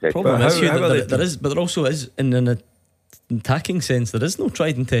it was pathetic. Problem is, Hugh, there also is, in an attacking sense, there is no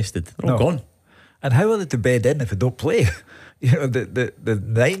tried and tested. They're all gone. And how are they to bed in if they don't play? You know, the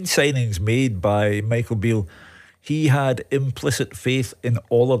 9 signings made by Michael Beale, he had implicit faith in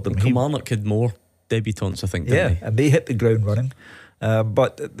all of them. Kilmarnock had more debutants, I think, didn't they? And they hit the ground running.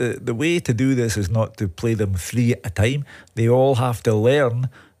 But the way to do this is not to play them 3 at a time. They all have to learn.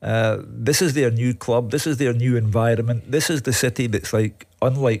 This is their new club. This is their new environment. This is the city that's like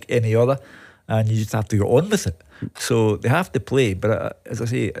unlike any other, and you just have to go on with it. So they have to play. But as I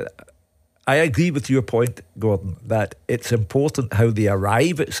say, I agree with your point, Gordon, that it's important how they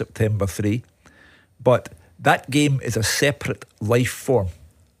arrive at September 3, but that game is a separate life form,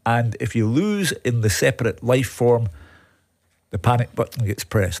 and if you lose in the separate life form, the panic button gets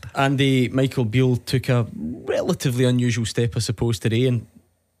pressed. Andy, Michael Beale took a relatively unusual step, I suppose, today, and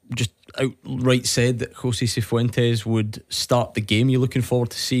just outright said that Jose Cifuentes would start the game. You're looking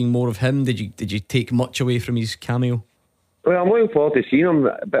forward to seeing more of him. Did you take much away from his cameo? Well, I'm looking forward to seeing him,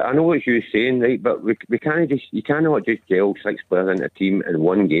 but I know what you're saying, right? But you cannot just gel 6 players into a team in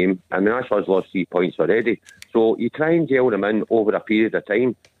one game. I mean, Ashford's lost 3 points already, so you try and gel them in over a period of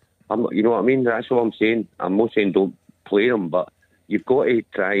time. You know what I mean? That's what I'm saying. I'm not saying don't play them, but you've got to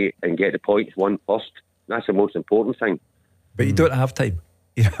try and get the points won first. That's the most important thing. But you don't have time.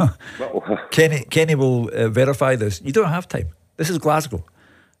 You know, Kenny will verify this. You don't have time. This is Glasgow.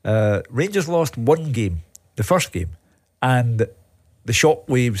 Rangers lost 1 game, the first game. And the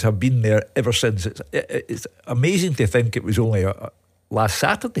shockwaves have been there ever since. It's amazing to think it was only last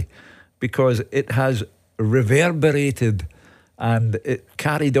Saturday, because it has reverberated and it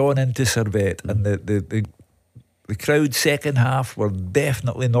carried on into Servette. And the crowd second half were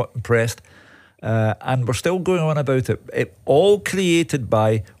definitely not impressed. And we're still going on about it. It all created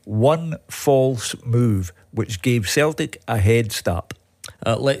by one false move, which gave Celtic a head start.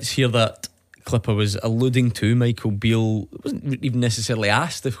 Let's hear that clip I was alluding to. Michael Beale wasn't even necessarily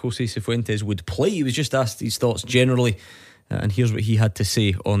asked if Jose Cifuentes would play. He was just asked his thoughts generally, and here's what he had to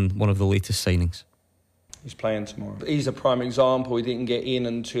say on one of the latest signings. He's playing tomorrow. He's a prime example. He didn't get in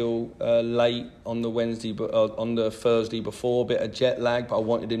until late on the Wednesday, but on the Thursday before. A bit of jet lag, but I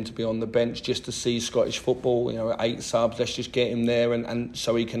wanted him to be on the bench just to see Scottish football. You know, 8 subs. Let's just get him there, and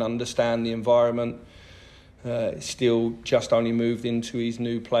so he can understand the environment. Still just only moved into his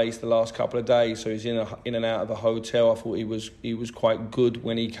new place the last couple of days, so he's in and out of a hotel. I thought he was quite good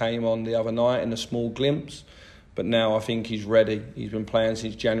when he came on the other night in a small glimpse, but now I think he's ready. He's been playing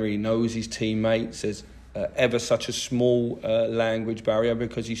since January. He knows his teammates. There's ever such a small language barrier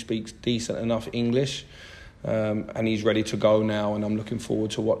because he speaks decent enough English, and he's ready to go now, and I'm looking forward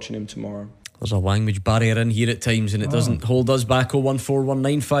to watching him tomorrow. There's a language barrier in here at times, and it doesn't hold us back.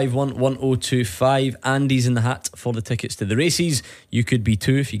 01419511025. Andy's in the hat for the tickets to the races. You could be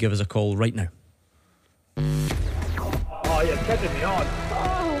too if you give us a call right now. Oh, you're kidding me on.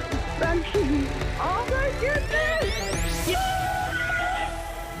 Oh, thank you. Oh my goodness.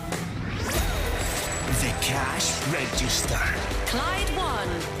 The Cash Register. Clyde won.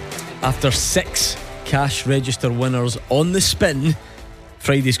 After 6 cash register winners on the spin,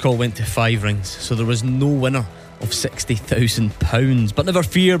 Friday's call went to 5 rings, so there was no winner of £60,000. But never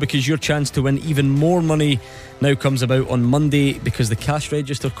fear, because your chance to win even more money now comes about on Monday, because the cash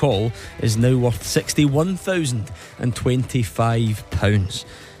register call is now worth £61,025.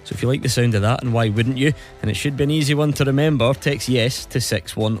 So if you like the sound of that, and why wouldn't you? And it should be an easy one to remember. Text yes to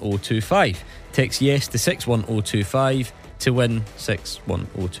 61025. Text yes to 61025 to win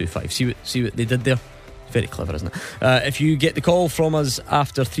 61025. See what they did there? Very clever, isn't it? If you get the call from us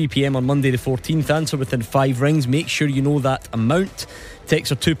after 3 p.m. on Monday the 14th, answer within 5 rings. Make sure you know that amount.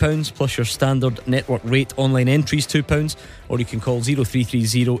 Texts are £2 plus your standard network rate. Online entries £2, or you can call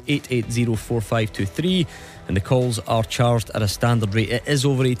 0330 880 4523, and the calls are charged at a standard rate. It is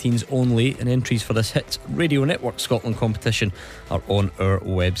over 18s only, and entries for this Hits Radio Network Scotland competition are on our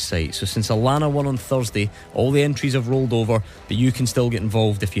website. So since Alana won on Thursday, all the entries have rolled over, but you can still get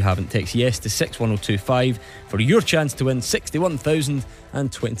involved if you haven't. Text yes to 61025 for your chance to win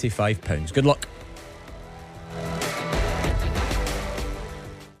 £61,025. Good luck.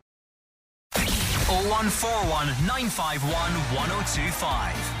 Oh, 0141 951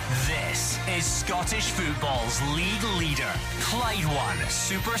 1025. This is Scottish football's league leader, Clyde 1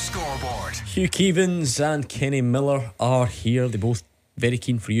 Super Scoreboard. Hugh Keevins and Kenny Miller are here. They're both very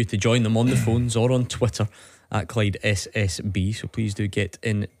keen for you to join them on the phones or on Twitter at Clyde SSB. So please do get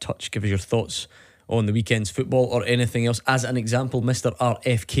in touch. Give us your thoughts on the weekend's football or anything else. As an example, Mr.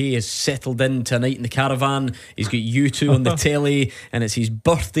 RFK is settled in tonight in the caravan. He's got you two on the telly, and it's his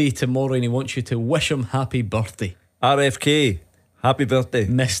birthday tomorrow, and he wants you to wish him happy birthday. RFK, happy birthday.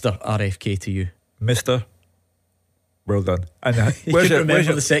 Mr. RFK to you. Mr. Well done. And he couldn't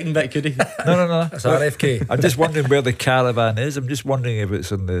remember the second bit, could he? No. That's RFK. I'm just wondering where the caravan is. I'm just wondering if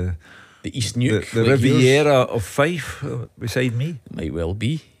it's in the East Nuke, the like Riviera yours. of Fife beside me. It might well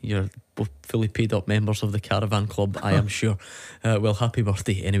be. You're both fully paid up members of the Caravan Club, I am sure. Well, happy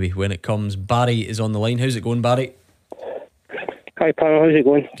birthday anyway when it comes. Barry is on the line. How's it going, Barry? Hi, panel. How's it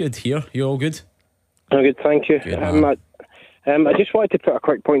going? Good here. You all good? I'm good, thank you. Good, I just wanted to put a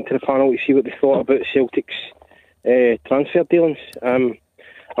quick point to the panel to see what they thought about Celtic's transfer dealings. I'm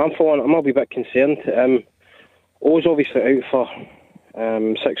for one, I'm a wee bit concerned. O's obviously out for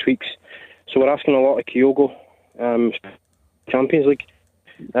 6 weeks, so we're asking a lot of Kyogo, Champions League.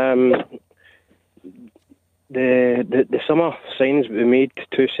 The summer signings we made,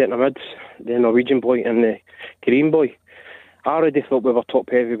 2 centre mids, the Norwegian boy and the Korean boy. I already thought we were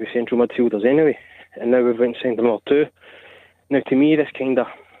top heavy with central midfielders anyway, and now we've went and signed another 2. Now to me this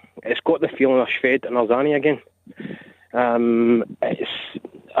it's got the feeling of Shved and Arzani again. I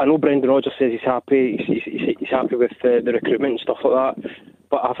know Brendan Rodgers says he's happy. He's happy with the recruitment and stuff like that.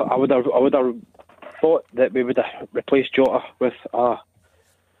 But I would have thought that we would have replaced Jota with a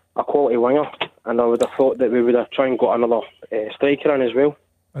quality winger, and I would have thought that we would have tried and got another striker in as well.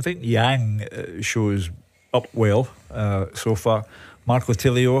 I think Yang shows up well so far. Marco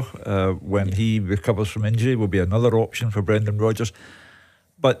Tilio, when he recovers from injury, will be another option for Brendan Rodgers.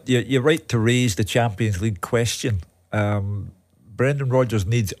 But you're right to raise the Champions League question. Brendan Rodgers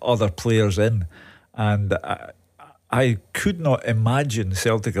needs other players in, and I could not imagine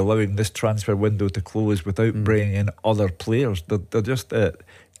Celtic allowing this transfer window to close without bringing in other players. They're just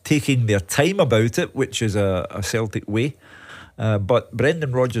taking their time about it, which is a Celtic way. But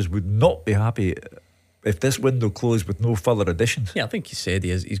Brendan Rodgers would not be happy if this window closed with no further additions. Yeah, I think he said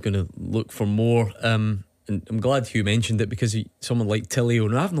he's going to look for more. And I'm glad Hugh mentioned it, because someone like Tilio,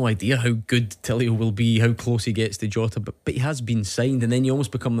 and I have no idea how good Tilio will be, how close he gets to Jota, but he has been signed, and then you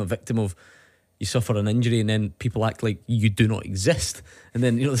almost become a victim of, you suffer an injury and then people act like you do not exist. And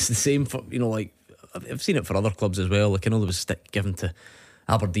then, it's the same for, like, I've seen it for other clubs as well. Like, I know there was stick given to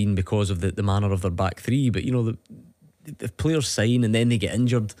Aberdeen because of the manner of their back three, but the players sign and then they get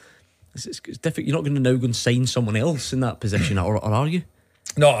injured. It's difficult. You're not going to now go and sign someone else in that position, or are you?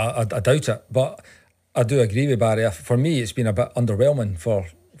 No, I doubt it, but I do agree with Barry. For me, it's been a bit underwhelming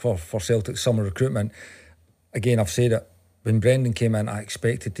for Celtic's summer recruitment. Again, I've said it, when Brendan came in, I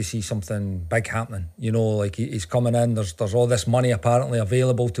expected to see something big happening. Like he's coming in, there's all this money apparently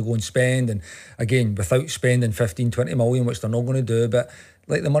available to go and spend, and again, without spending 15-20 million, which they're not going to do, but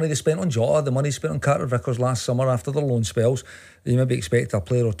Like the money they spent on Jota, the money spent on Carter Vickers last summer after their loan spells, you maybe expect a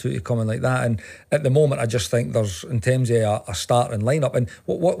player or two to come in like that. And at the moment, I just think there's, in terms of a starting lineup, and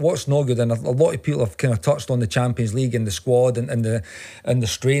what's no good, and a lot of people have kind of touched on the Champions League and the squad and the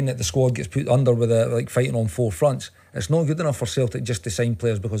strain that the squad gets put under with like fighting on four fronts. It's not good enough for Celtic just to sign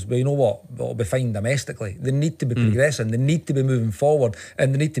players because, well, you know what, it'll be fine domestically. They need to be progressing, they need to be moving forward,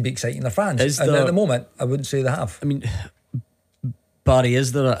 and they need to be exciting their fans. And at the moment, I wouldn't say they have. I mean, Barry,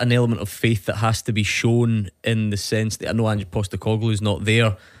 is there an element of faith that has to be shown in the sense that I know Ange Postecoglou's not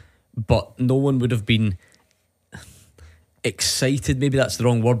there, but no one would have been excited, maybe that's the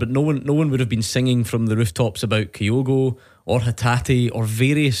wrong word, but no one would have been singing from the rooftops about Kyogo or Hatate or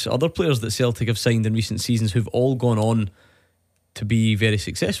various other players that Celtic have signed in recent seasons who've all gone on to be very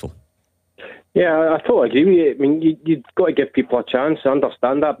successful. Yeah, I totally agree with you. I mean, you've got to give people a chance. I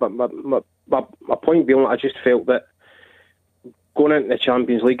understand that, but my point being, I just felt that going into the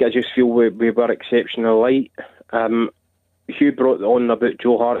Champions League, I just feel we were exceptionally light. Hugh brought on about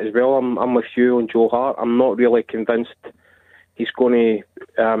Joe Hart as well. I'm with Hugh on Joe Hart. I'm not really convinced he's going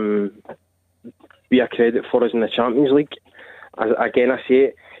to be a credit for us in the Champions League. Again, I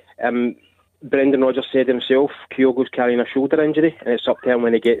say it. Brendan Rodgers said himself, Kyogo's carrying a shoulder injury, and it's up to him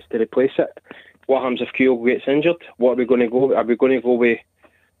when he gets to replace it. What happens if Kyogo gets injured? What are we going to go? Are we going to go with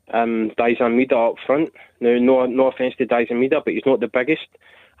Dyson Mida up front? Now, no offence to Dyson Mida, but he's not the biggest.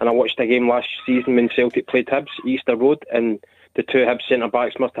 And I watched a game last season when Celtic played Hibs, Easter Road, and the two Hibs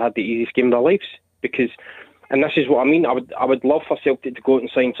centre-backs must have had the easiest game of their lives. And this is what I mean, I would love for Celtic to go out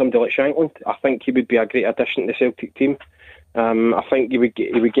and sign somebody like Shankland. I think he would be a great addition to the Celtic team. I think he would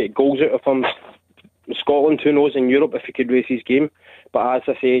get goals out of him. Scotland, who knows, in Europe if he could raise his game. But as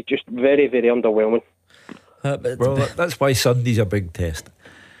I say, just very, very underwhelming. Well, that's why Sunday's a big test.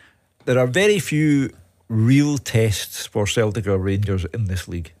 There are very few real tests for Celtic or Rangers in this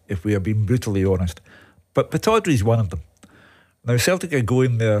league, if we are being brutally honest. But Pittodrie's one of them. Now, Celtic are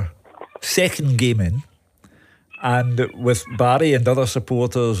going their second game in, and with Barry and other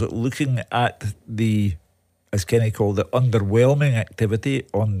supporters looking at the, as Kenny called it, underwhelming activity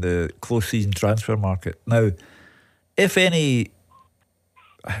on the close season transfer market. Now, if any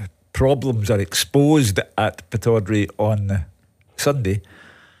problems are exposed at Pittodrie on Sunday,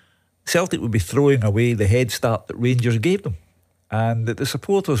 Celtic would be throwing away the head start that Rangers gave them, and the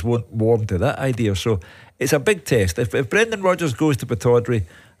supporters won't warm to that idea. So it's a big test. If Brendan Rodgers goes to Pittodrie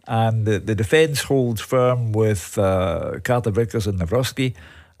and the defence holds firm with Carter Vickers and Navrosky,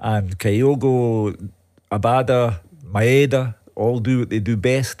 and Kyogo, Abada, Maeda all do what they do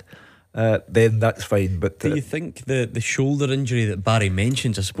best, then that's fine. But do you think the shoulder injury that Barry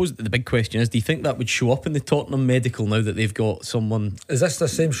mentions, I suppose the big question is, do you think that would show up in the Tottenham medical now that they've got someone? Is this the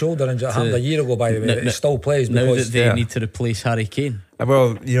same shoulder injury that happened a year ago, by the way? It still plays now that they need to replace Harry Kane.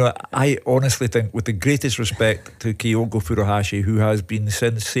 Well, I honestly think, with the greatest respect to Kyogo Furuhashi, who has been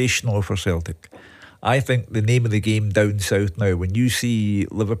sensational for Celtic, I think the name of the game down south now, when you see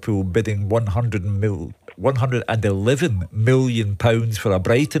Liverpool bidding £111 million for a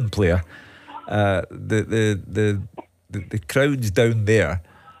Brighton player, the crowds down there,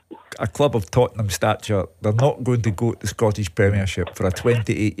 a club of Tottenham stature, they're not going to go to the Scottish Premiership for a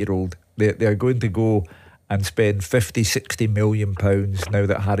 28-year-old. They're going to go and spend £50-60 million now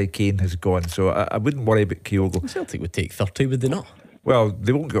that Harry Kane has gone. So I wouldn't worry about Kyogo. Celtic would take 30, would they not? Well,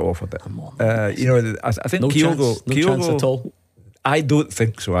 they won't get offered it. Come on, I think no Kyogo, chance, no chance at all. I don't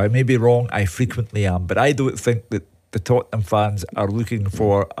think so. I may be wrong, I frequently am, but I don't think that the Tottenham fans are looking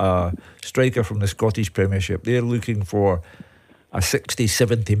for a striker from the Scottish Premiership. They're looking for a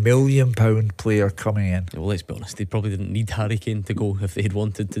 £60-70 million player coming in. Well, let's be honest, they probably didn't need Harry Kane to go if they had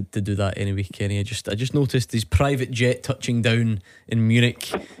wanted to do that anyway, Kenny. I just noticed his private jet touching down in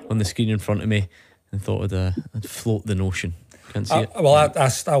Munich on the screen in front of me and thought I'd float the notion. Can't see it. Well,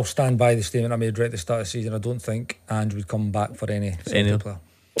 I'll stand by the statement I made right at the start of the season. I don't think Ange would come back for any player.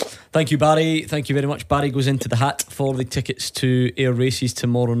 Thank you, Barry. Thank you very much. Barry goes into the hat for the tickets to Ayr Races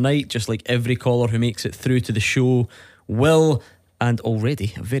tomorrow night, just like every caller who makes it through to the show will. And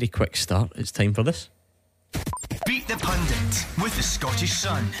already a very quick start. It's time for this. Beat the Pundit with the Scottish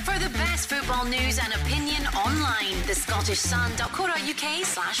Sun. For the best football news and opinion online,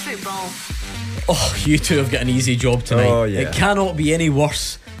 thescottishsun.co.uk/football. Oh, you two have got an easy job tonight. Oh, yeah. It cannot be any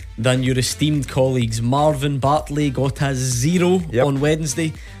worse than your esteemed colleagues. Marvin Bartley got a 0 on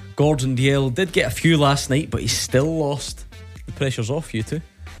Wednesday. Gordon Dalziel did get a few last night, but he still lost. The pressure's off you two.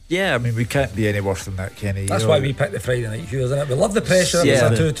 Yeah, I mean, we can't be any worse than that, Kenny. That's why we picked the Friday night, Hugh, isn't it? We love the pressure. It's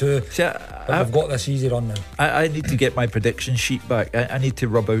a 2-2. But we've got this easy run now. I need to get my prediction sheet back. I need to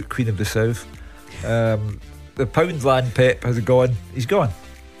rub out Queen of the South. the Poundland Pep has gone. He's gone.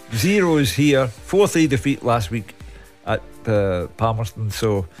 0's here. 4-3 defeat last week at Palmerston.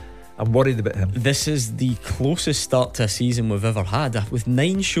 So I'm worried about him. This is the closest start to a season we've ever had. With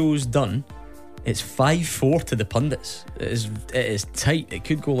 9 shows done, it's 5-4 to the pundits. It is tight. It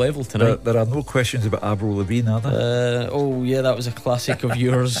could go level tonight. There are no questions about Avril Lavigne, are there? Oh yeah, that was a classic of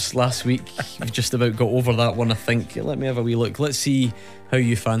yours last week. You've just about got over that one, I think. Let me have a wee look. Let's see how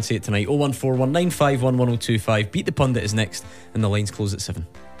you fancy it tonight. 01419511025. Beat the Pundit is next, and the lines close at 7.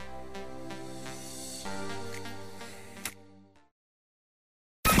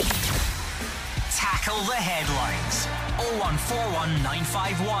 Tackle the headlines.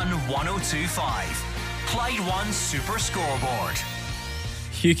 01419511025. Clyde One Super Scoreboard.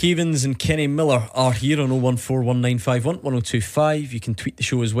 Hugh Keevins and Kenny Miller are here on 01419511025. You can tweet the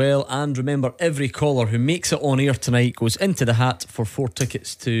show as well. And remember, every caller who makes it on air tonight goes into the hat for 4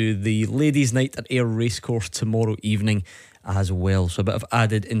 tickets to the Ladies' Night at Ayr Racecourse tomorrow evening as well. So a bit of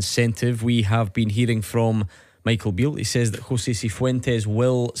added incentive. We have been hearing from Michael Beale. He says that Jose Cifuentes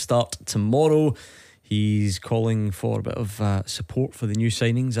will start tomorrow. He's calling for a bit of support for the new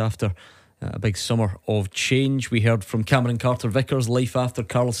signings after a big summer of change. We heard from Cameron Carter-Vickers, life after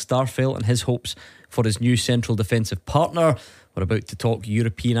Carl Starfelt, and his hopes for his new central defensive partner. We're about to talk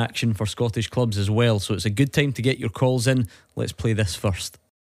European action for Scottish clubs as well, so it's a good time to get your calls in. Let's play this first.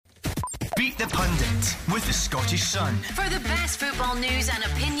 Beat the Pundit with the Scottish Sun. For the best football news and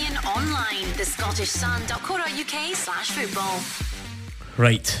opinion online, thescottishsun.co.uk/football.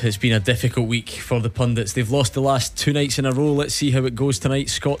 Right, it's been a difficult week for the pundits. They've lost the last 2 nights in a row. Let's see how it goes tonight.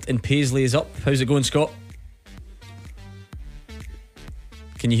 Scott in Paisley is up. How's it going, Scott?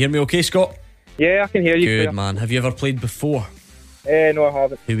 Can you hear me okay, Scott? Yeah, I can hear you. Good, clear. man. Have you ever played before? No, I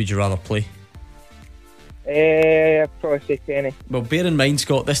haven't. Who would you rather play? I'd probably say Kenny. Well, bear in mind,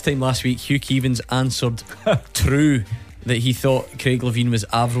 Scott, this time last week Hugh Keevins answered true that he thought Craig Levine was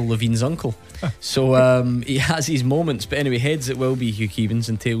Avril Lavigne's uncle. So he has his moments. But anyway, heads it will be Hugh Keevins,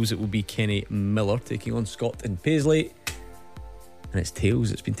 and tails it will be Kenny Miller taking on Scott in Paisley. And it's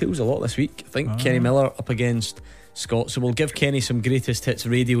tails. It's been tails a lot this week. I think Kenny Miller up against Scott. So we'll give Kenny some greatest hits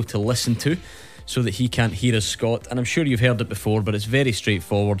radio to listen to so that he can't hear us, Scott. And I'm sure you've heard it before, but it's very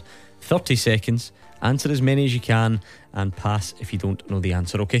straightforward. 30 seconds. Answer as many as you can and pass if you don't know the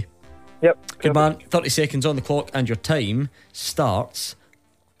answer, okay? Yep. Good man. 30 seconds on the clock and your time starts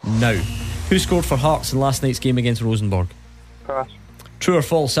now. Who scored for Hearts in last night's game against Rosenborg? Pass. True or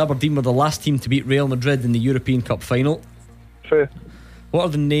false, Aberdeen were the last team to beat Real Madrid in the European Cup final? True. What are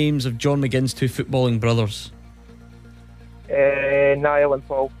the names of John McGinn's 2 footballing brothers? Niall and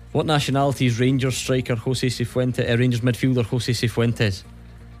Paul. What nationality is Rangers striker Jose Cifuentes, Rangers midfielder Jose Cifuentes?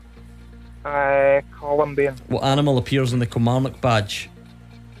 Colombian. What animal appears on the Kilmarnock badge?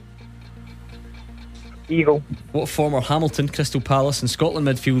 Eagle. What former Hamilton, Crystal Palace and Scotland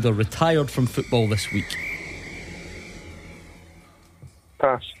midfielder retired from football this week?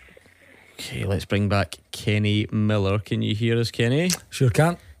 Pass. Okay, let's bring back Kenny Miller. Can you hear us, Kenny? Sure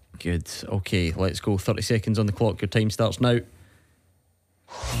can. Good. Okay, let's go. 30 seconds on the clock. Your time starts now.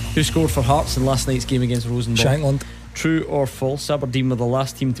 Who scored for Hearts in last night's game against Rosenborg? Shankland. True or false, Aberdeen were the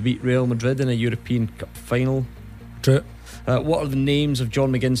last team to beat Real Madrid in a European Cup final? True. What are the names of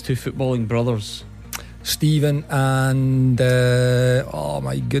John McGinn's 2 footballing brothers? Stephen and oh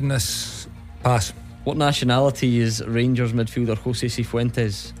my goodness, pass. What nationality is Rangers midfielder Jose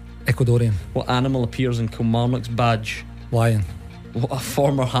Cifuentes? Ecuadorian. What animal appears in Kilmarnock's badge? Lion. What a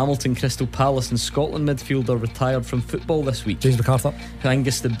former Hamilton, Crystal Palace and Scotland midfielder retired from football this week? James MacArthur.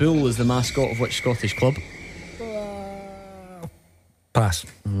 Angus the Bull is the mascot of which Scottish club? Pass.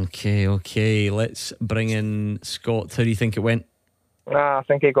 Okay, let's bring in Scott. How do you think it went? I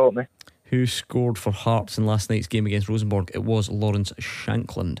think he got me. Who scored for Hearts in last night's game against Rosenborg? It was Lawrence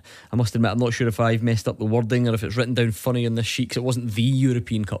Shankland. I must admit, I'm not sure if I've messed up the wording or if it's written down funny on this sheet, because it wasn't the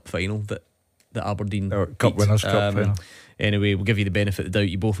European Cup final that Aberdeen Cup Winners' Cup final. Anyway, we'll give you the benefit of the doubt.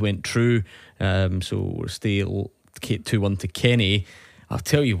 You both went true, so we'll stay 2-1 to Kenny. I'll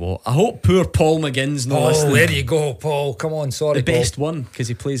tell you what, I hope poor Paul McGinn's not listening. There you go, Paul. Come on, sorry, the Paul. best one, because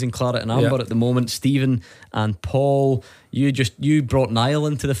he plays in Claret and Amber at the moment. Stephen and Paul, you brought Niall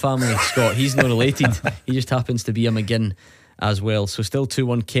into the family, Scott. He's not related. He just happens to be a McGinn as well. So still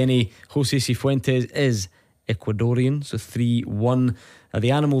 2-1 Kenny. Jose Cifuentes is Ecuadorian, so 3-1.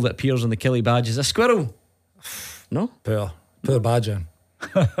 The animal that appears on the Killie badge is a squirrel. No? Poor badger.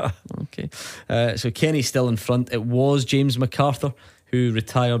 Okay. So Kenny's still in front. It was James MacArthur who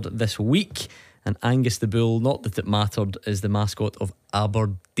retired this week. And Angus the Bull, not that it mattered, is the mascot of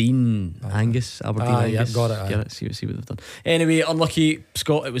Aberdeen. Angus? Aberdeen Angus. Yeah, got it. Get it? See what they've done. Anyway, unlucky,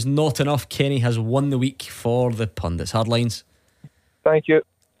 Scott. It was not enough. Kenny has won the week for the pundits. Hard lines. Thank you.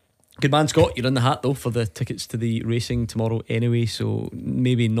 Good man, Scott. You're in the hat though for the tickets to the racing tomorrow anyway, so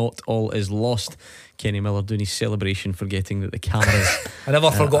maybe not all is lost. Kenny Miller doing his celebration, forgetting that the cameras I never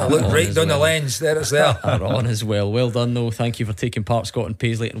forgot to look right down the lens. There it's there. are on as well. Well done though. Thank you for taking part, Scott and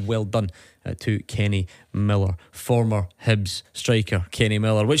Paisley, and well done to Kenny Miller, former Hibs striker Kenny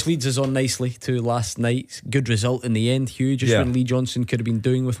Miller, which leads us on nicely to last night's good result in the end, Hugh, just when Lee Johnson could have been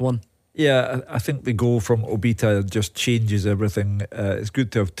doing with one. Yeah, I think the goal from Obita just changes everything. It's good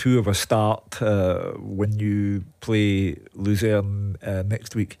to have two of a start when you play Luzerne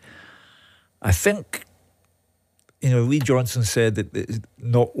next week. I think, Lee Johnson said that it's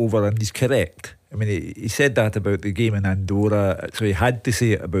not over, and he's correct. I mean, he said that about the game in Andorra, so he had to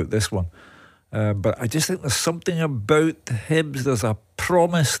say it about this one. But I just think there's something about Hibs. There's a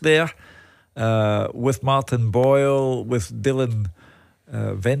promise there with Martin Boyle, with Dylan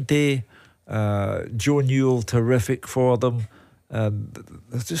Vente, Joe Newell, terrific for them.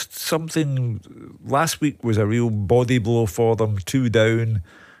 There's just something. Last week was a real body blow for them, 2 down,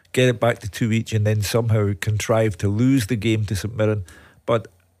 get it back to 2 each, and then somehow contrive to lose the game to St Mirren. But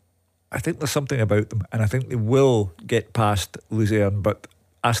I think there's something about them, and I think they will get past Luzerne, but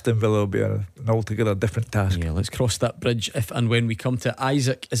Aston Villa will be an altogether different task. Yeah, let's cross that bridge if and when we come to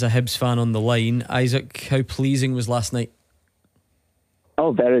Isaac as a Hibs fan on the line. Isaac, how pleasing was last night?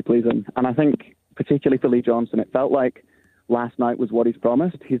 Oh, very pleasing. And I think, particularly for Lee Johnson, it felt like last night was what he's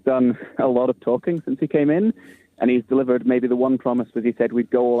promised. He's done a lot of talking since he came in, and he's delivered. Maybe the one promise was he said we'd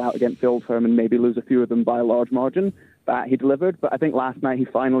go all out against the Old Firm and maybe lose a few of them by a large margin. That he delivered. But I think last night he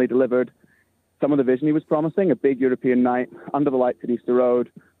finally delivered some of the vision he was promising. A big European night, under the lights at Easter Road,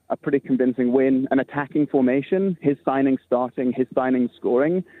 a pretty convincing win, an attacking formation, his signing starting, his signing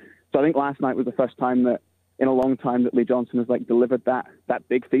scoring. So I think last night was the first time that in a long time that Lee Johnson has delivered that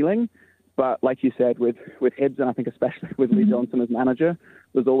big feeling. But like you said, with Hibs, and I think especially with Lee Johnson as manager,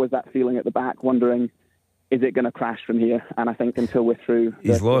 there's always that feeling at the back, wondering, is it going to crash from here? And I think until we're through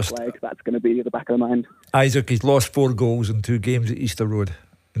the first leg, that's going to be at the back of the mind. Isaac, he's lost 4 goals in 2 games at Easter Road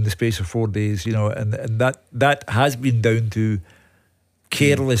in the space of 4 days, and that has been down to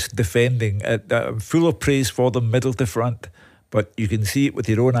careless defending. Full of praise for them, middle to front. But you can see it with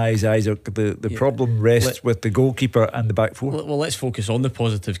your own eyes, Isaac. The problem rests with the goalkeeper and the back four. Well, let's focus on the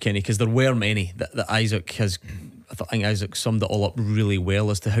positives, Kenny, because there were many that Isaac has. I think Isaac summed it all up really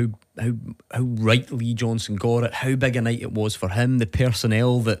well as to how right Lee Johnson got it, how big a night it was for him, the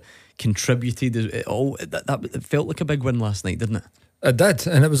personnel that contributed. It felt like a big win last night, didn't it? It did,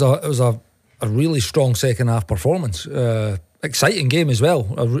 and it was a really strong second half performance. Exciting game as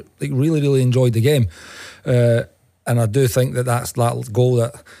well. I really enjoyed the game. And I do think that goal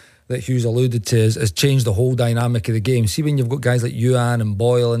that Hugh's alluded to has changed the whole dynamic of the game. See, when you've got guys like Ewan and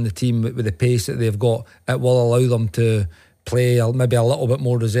Boyle in the team with the pace that they've got, it will allow them to play maybe a little bit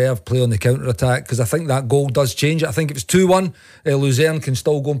more reserved, play on the counter-attack, because I think that goal does change it. I think if it's 2-1, Luzerne can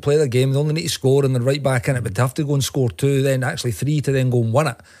still go and play the game. They only need to score and they're right back in it, but to have to go and score 2, then actually 3 to then go and win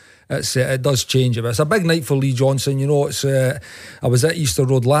it, it does change it. But it's a big night for Lee Johnson. I was at Easter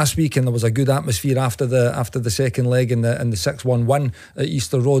Road last week and there was a good atmosphere after the second leg in the 6-1 win at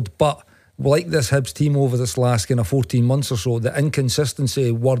Easter Road. But like this Hibs team over this last kind of 14 months or so, the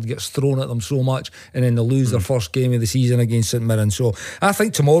inconsistency word gets thrown at them so much, and then they lose their first game of the season against St Mirren. So I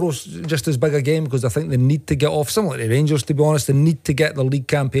think tomorrow's just as big a game, because I think they need to get off, similar to Rangers, to be honest. They need to get the league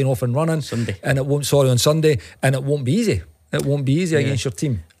campaign off and running on Sunday, and it won't be easy. It won't be easy against your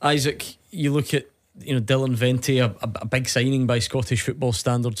team. Isaac, you look at Dylan Vente, a big signing by Scottish football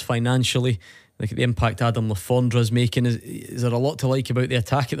standards financially. Look at the impact Adam Lafondra's making. Is there a lot to like about the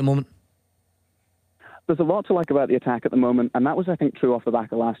attack at the moment? There's a lot to like about the attack at the moment, and that was, I think, true off the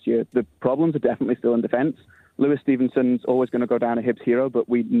back of last year. The problems are definitely still in defence. Lewis Stevenson's always going to go down a Hibs hero, but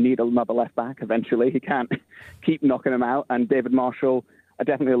we need another left back eventually. He can't keep knocking him out. And David Marshall,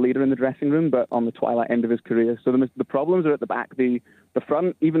 definitely a leader in the dressing room, but on the twilight end of his career. So the problems are at the back. The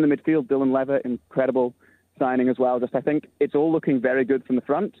front, even the midfield, Dylan Levitt, incredible signing as well. I think it's all looking very good from the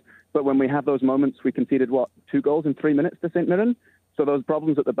front, but when we have those moments, we conceded 2 goals in 3 minutes to St Mirren. So those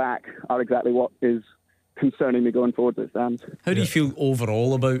problems at the back are exactly what is concerning me going forward as it stands. How do you feel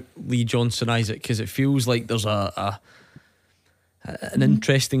overall about Lee Johnson, Isaac? Because it feels like there's an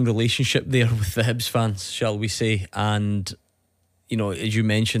interesting relationship there with the Hibs fans, shall we say, and as you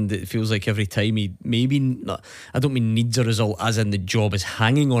mentioned, it feels like every time he I don't mean needs a result as in the job is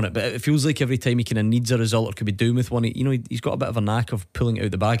hanging on it, but it feels like every time he kind of needs a result or could be doing with one, he's got a bit of a knack of pulling it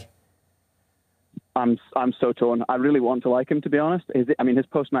out the bag. I'm so torn. I really want to like him, to be honest. His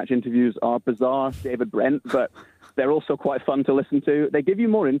post-match interviews are bizarre, David Brent, but they're also quite fun to listen to. They give you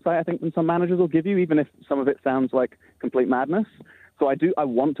more insight, I think, than some managers will give you, even if some of it sounds like complete madness. So I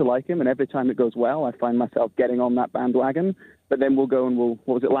want to like him, and every time it goes well, I find myself getting on that bandwagon. But then we'll go and what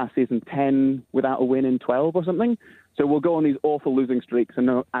was it last season, 10 without a win in 12 or something? So we'll go on these awful losing streaks,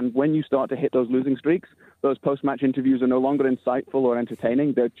 and when you start to hit those losing streaks, those post-match interviews are no longer insightful or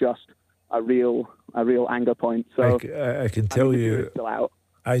entertaining. They're just a real anger point. So I can tell you,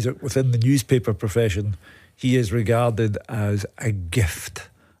 Isaac, within the newspaper profession, he is regarded as a gift,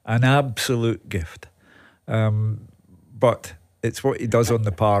 an absolute gift. But it's what he does on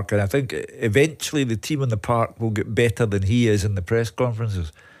the park, and I think eventually the team on the park will get better than he is in the press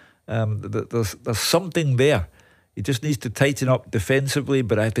conferences. There's something there. He just needs to tighten up defensively,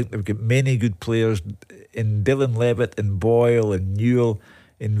 but I think they've got many good players in Dylan Levitt, in Boyle, in Newell,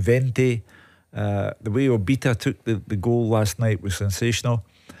 in Vente. The way Obita took the goal last night was sensational.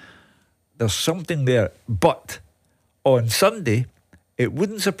 There's something there. But on Sunday, it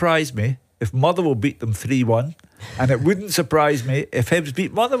wouldn't surprise me if Motherwell beat them 3-1, and it wouldn't surprise me if Hibs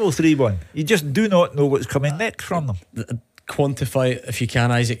beat Motherwell 3-1. You just do not know what's coming next from them. Quantify it if you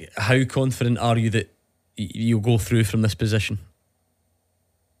can, Isaac. How confident are you that you'll go through from this position?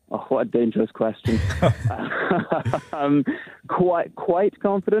 Oh, what a dangerous question. Quite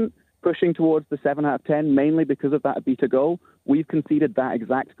confident, pushing towards the 7 out of 10, mainly because of that Obita goal. We've conceded that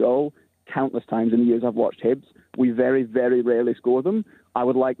exact goal countless times in the years I've watched Hibs. We very, very rarely score them. I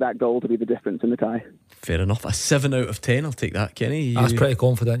would like that goal to be the difference in the tie. Fair enough. A 7 out of 10, I'll take that, Kenny. That's pretty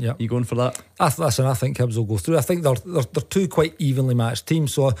confident, yeah. You going for that? Listen, I think Hibs will go through. I think they're two quite evenly matched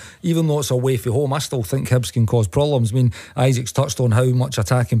teams, so even though it's away from home, I still think Hibs can cause problems. I mean, Isaac's touched on how much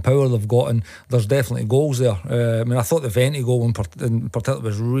attacking power they've got, and there's definitely goals there. I thought the Vente goal in particular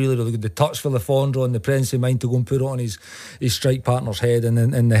was really, really good. The touch for Lafondra and the presence of mind to go and put it on his strike partner's head,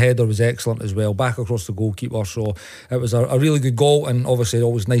 and the header was excellent as well, back across the goalkeeper. So it was a really good goal, and obviously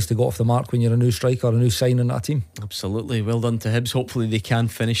always nice to go off the mark when you're a new striker, a new signing in that team. Absolutely. Well done to Hibs. Hopefully they can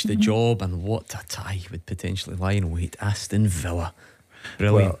finish the job, and what a tie would potentially lie in wait. Aston Villa.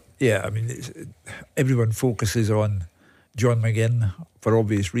 Brilliant. Well, yeah, I mean, everyone focuses on John McGinn for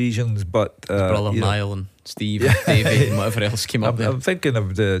obvious reasons, but his brother Niall and Steve and Davey and whatever else came up there. I'm thinking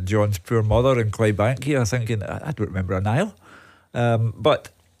of John's poor mother in Clyde Bank here, thinking, I don't remember a Niall. But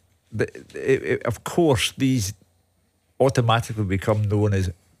of course these automatically become known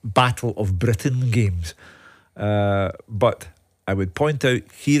as Battle of Britain games. But I would point out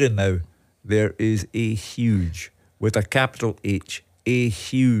here and now, there is a huge, with a capital H, a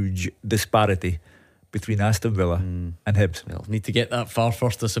huge disparity between Aston Villa and Hibs. Well, need to get that far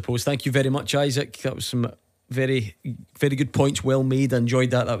first, I suppose. Thank you very much, Isaac. That was some very, very good points, well made. I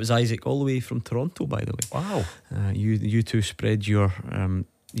enjoyed that. That was Isaac all the way from Toronto, by the way. Wow. You two spread your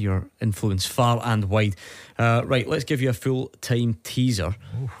influence far and wide. Right, let's give you a full-time teaser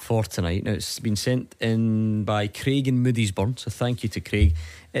for tonight. Now, it's been sent in by Craig in Moodiesburn, so thank you to Craig.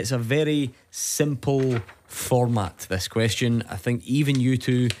 It's a very simple format, this question. I think even you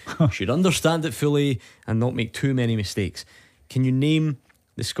two should understand it fully and not make too many mistakes. Can you name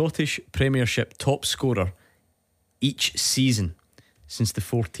the Scottish Premiership top scorer each season since the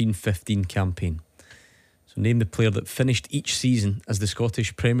 14-15 campaign? So name the player that finished each season as the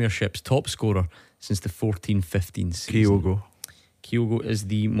Scottish Premiership's top scorer since the 14-15 season. Kyogo is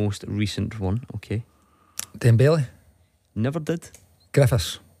the most recent one. Okay. Dembele? Never did.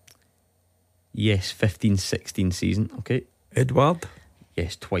 Griffiths? Yes, 15-16 season. Okay. Edward?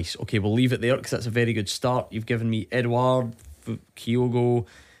 Yes, twice. Okay, we'll leave it there because that's a very good start. You've given me Edward, Kyogo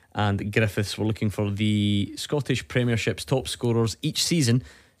and Griffiths. We're looking for the Scottish Premiership's top scorers each season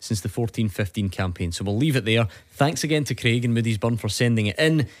since the 14-15 campaign. So we'll leave it there. Thanks again to Craig in Moodiesburn for sending it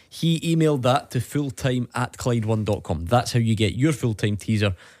in. He emailed that to fulltime@clyde1.com. That's how you get your full-time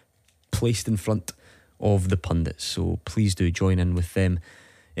teaser placed in front of the pundits. So please do join in with them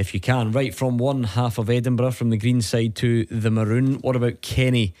if you can. Right, from one half of Edinburgh, from the green side to the maroon. What about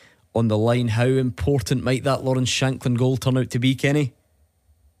Kenny on the line? How important might that Lawrence Shanklin goal turn out to be, Kenny?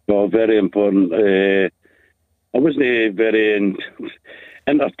 Well, very important. I wasn't very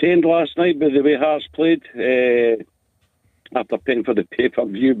entertained last night by the way Hearts played after paying for the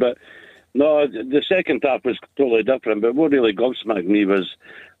pay-per-view, but no, the second half was totally different. But what really gobsmacked me was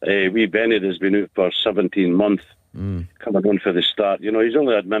wee Bennett has been out for 17 months coming on for the start. You know, he's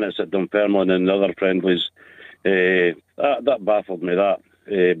only had minutes at Dunfermline and the other friendlies. That baffled me,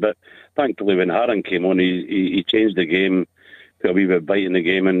 but thankfully when Haran came on, he changed the game, put a wee bit of bite in the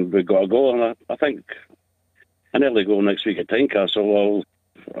game, and we got a goal. And I think an early goal next week at Tynecastle will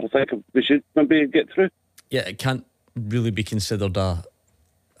I think we should maybe get through. Yeah, it can't really be considered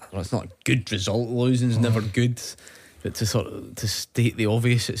it's not a good result. Losing's never good, but to state the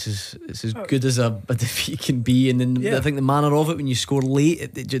obvious, it's as good as a defeat can be. And then I think the manner of it, when you score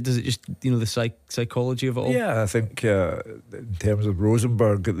late, does it just, the psychology of it all? Yeah, I think in terms of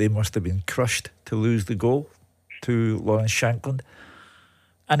Rosenborg, they must have been crushed to lose the goal to Lawrence Shankland,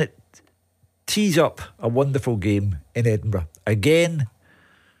 and it tees up a wonderful game in Edinburgh again.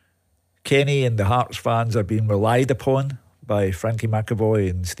 Kenny and the Hearts fans are being relied upon by Frankie McAvoy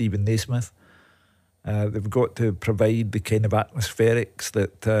and Stephen Naismith. They've got to provide the kind of atmospherics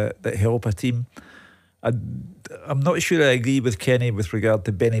that help a team. I'm not sure I agree with Kenny with regard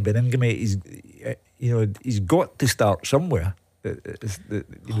to Benny Beningame. He's got to start somewhere.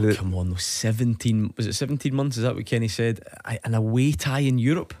 Come on, 17 months? Is that what Kenny said? An away tie in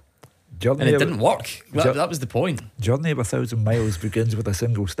Europe. And it didn't work. That was the point. Journey of 1,000 miles begins with a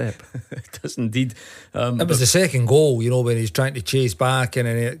single step. It does indeed. It was the second goal, when he's trying to chase back and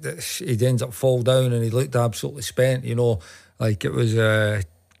then he ends up fall down and he looked absolutely spent. It was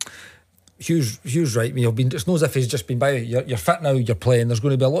Hugh's right. It's not as if he's just been by. You're fit now. You're playing. There's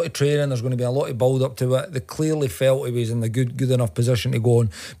going to be a lot of training. There's going to be a lot of build up to it. They clearly felt he was in the good enough position to go and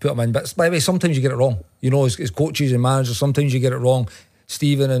put him in. But by the way, sometimes you get it wrong. As coaches and managers, sometimes you get it wrong.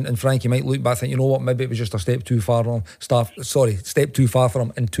 Stephen and Frankie might look back and think, you know what, maybe it was just a step too far for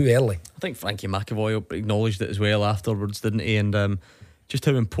him and too early. I think Frankie McAvoy acknowledged it as well afterwards, didn't he? And just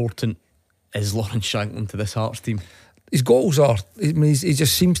how important is Lawrence Shankland to this Hearts team? His goals are, he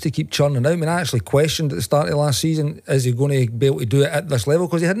just seems to keep churning out. I actually questioned at the start of last season, is he going to be able to do it at this level?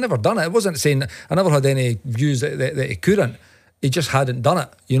 Because he had never done it. It wasn't saying, I never had any views that he couldn't. He just hadn't done it,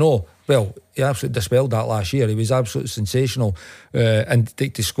 Well, he absolutely dispelled that last year. He was absolutely sensational, and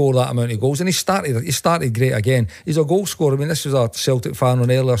to score that amount of goals. And he started great again. He's a goal scorer. This was a Celtic fan on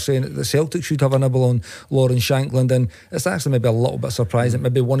earlier saying that Celtic should have a nibble on Lawrence Shankland, and it's actually maybe a little bit surprising.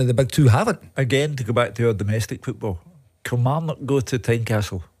 Maybe one of the big two haven't. Again, to go back to our domestic football, Kilmarnock go to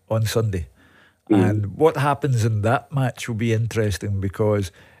Tynecastle on Sunday, and what happens in that match will be interesting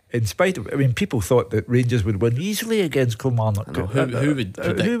because, in spite of, people thought that Rangers would win easily against Kilmarnock. Who would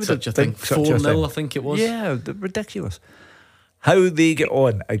predict such a thing? 4-0, I think it was. Yeah, ridiculous. How they get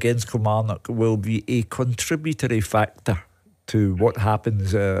on against Kilmarnock will be a contributory factor to what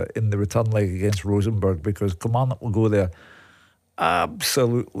happens in the return leg against Rosenborg, because Kilmarnock will go there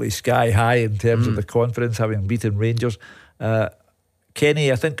absolutely sky high in terms of the confidence, having beaten Rangers.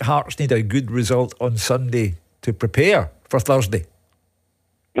 Kenny, I think Hearts need a good result on Sunday to prepare for Thursday.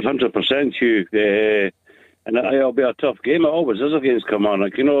 100%, Hugh. And it'll be a tough game. It always is against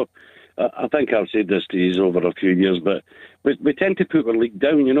Kilmarnock. I think I've said this to you over a few years, but we tend to put our league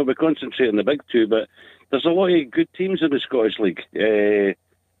down. We concentrate on the big two, but there's a lot of good teams in the Scottish League. And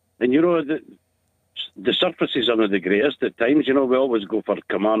the surfaces are not the greatest at times. We always go for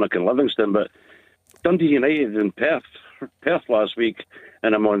Kilmarnock and Livingston, but Dundee United and Perth last week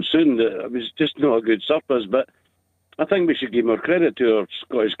in a monsoon, it was just not a good surface. But I think we should give more credit to our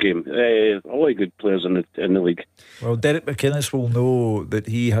Scottish game. A lot of good players in the league. Well, Derek McInnes will know that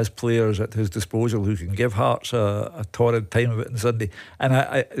he has players at his disposal who can give Hearts a torrid time of it on Sunday. And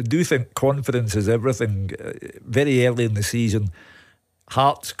I do think confidence is everything. Very early in the season,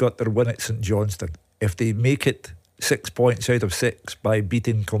 Hearts got their win at St Johnstone. If they make it 6 points out of 6 by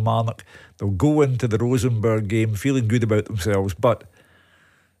beating Kilmarnock, they'll go into the Rosenborg game feeling good about themselves. But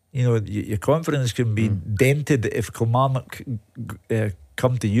your confidence can be dented if Kilmarnock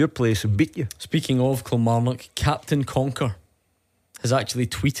come to your place and beat you. Speaking of Kilmarnock, Captain Conker has actually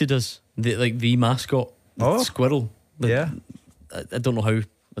tweeted us the mascot, the squirrel. I don't know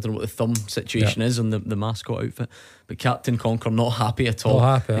what the thumb situation is on the mascot outfit, but Captain Conker not happy at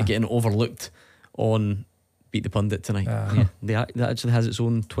all. Getting overlooked on Beat the Pundit tonight. That actually has its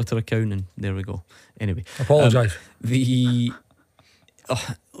own Twitter account, and there we go. Anyway, apologise. We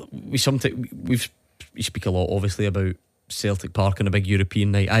speak a lot, obviously, about Celtic Park on a big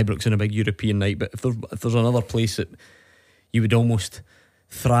European night, Ibrox on a big European night, but if there's another place that you would almost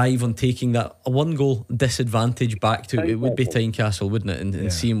thrive on taking that a 1-goal disadvantage back to, it would be Tynecastle, wouldn't it?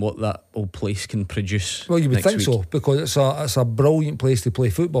 And seeing what that old place can produce. Well, you would think week. so, because it's a brilliant place to play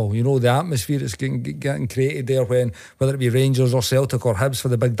football. The atmosphere that's getting created there, whether it be Rangers or Celtic or Hibs for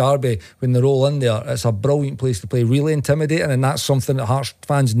the big derby, when they roll in there, it's a brilliant place to play. Really intimidating, and that's something that Hearts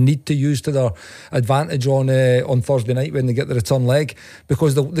fans need to use to their advantage on Thursday night when they get the return leg,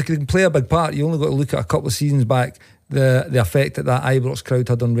 because they can play a big part. You only got to look at a couple of seasons back. the effect that Ibrox crowd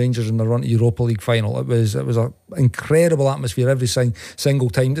had on Rangers in the run to Europa League final. It was an incredible atmosphere every single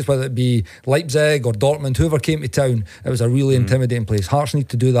time, just whether it be Leipzig or Dortmund, whoever came to town. It was a really intimidating place. Hearts need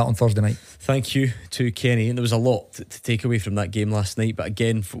to do that on Thursday night. Thank you to Kenny. And there was a lot to take away from that game last night, but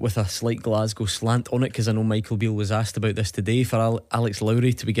again with a slight Glasgow slant on it, because I know Michael Beale was asked about this today. For Alex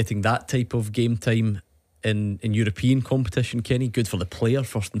Lowry to be getting that type of game time in European competition, Kenny, good for the player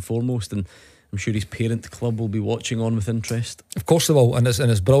first and foremost, and I'm sure his parent club will be watching on with interest. Of course they will, and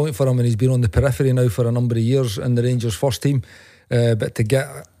it's brilliant for him, and he's been on the periphery now for a number of years in the Rangers first team, but to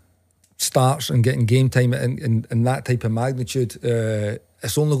get starts and getting game time in that type of magnitude,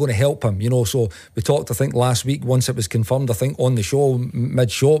 it's only going to help him, you know. So we talked, I think last week, once it was confirmed, I think on the show,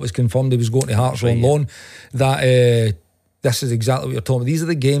 mid-show it was confirmed he was going to Hearts on loan, that this is exactly what you're talking about. These are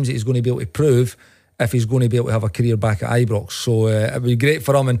the games that he's going to be able to prove if he's going to be able to have a career back at Ibrox. So it would be great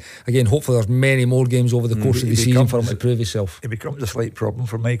for him, and again, hopefully there's many more games over the course of the season for him to prove himself. It becomes a slight problem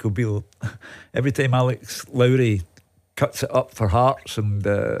for Michael Beale. Every time Alex Lowry cuts it up for Hearts and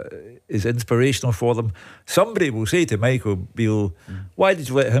is inspirational for them, somebody will say to Michael Beale, why did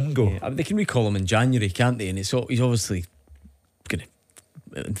you let him go? Yeah, they can recall him in January, can't they? And he's obviously going to,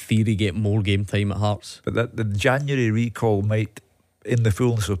 in theory, get more game time at Hearts. But the January recall might, in the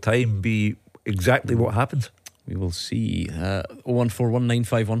fullness of time, be exactly what happens. We will see.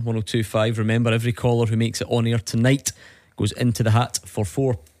 01419511025. Remember, every caller who makes it on air tonight goes into the hat for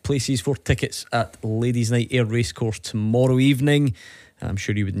 4 places, 4 tickets at Ladies Night Air Racecourse tomorrow evening. I'm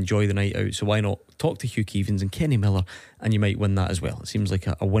sure you would enjoy the night out, so why not talk to Hugh Keevins and Kenny Miller, and you might win that as well. It seems like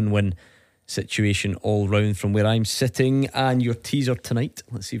a win-win situation all round from where I'm sitting. And your teaser tonight,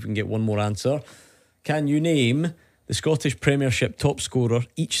 let's see if we can get one more answer. Can you name the Scottish Premiership top scorer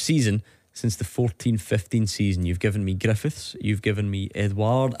each season since the 14-15 season? You've given me Griffiths, you've given me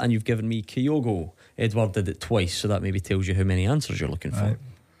Edouard, and you've given me Kyogo. Edouard did it twice, so that maybe tells you how many answers you're looking for.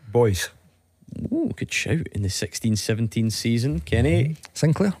 Boys. Ooh, good shout. In the 16-17 season, Kenny.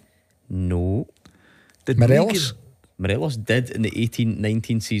 Sinclair? No. Did Morelos? Morelos did in the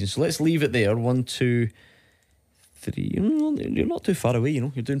 18-19 season. So let's leave it there. 1, 2, 3. You're not too far away, you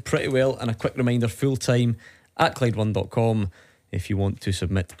know. You're doing pretty well. And a quick reminder, full time at Clyde1.com if you want to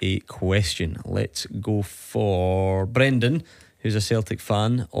submit a question. Let's go for Brendan, who's a Celtic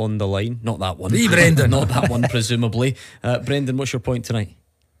fan, on the line. Not that one. Brendan. Not that one, presumably. Brendan, what's your point tonight?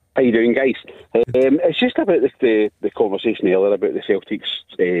 How you doing, guys? It's just about the conversation earlier about the Celtic's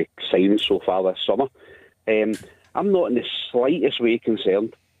signings so far this summer. I'm not in the slightest way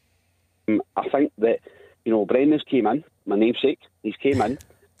concerned. I think that, you know, Brendan's came in, my namesake, he's came in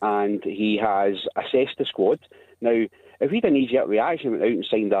and he has assessed the squad. Now, if he'd an knee-jerk reaction, went out and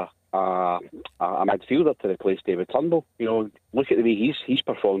signed a midfielder to replace David Turnbull, you know, look at the way he's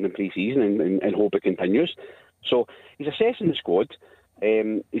performed in pre-season and hope it continues. So he's assessing the squad.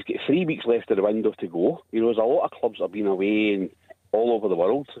 He's got 3 weeks left of the window to go. You know, there's a lot of clubs that have been away and all over the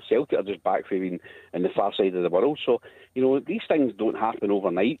world. Celtic are just back from being in the far side of the world. So, you know, these things don't happen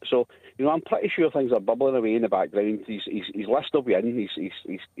overnight. So, you know, I'm pretty sure things are bubbling away in the background. His list will be in. His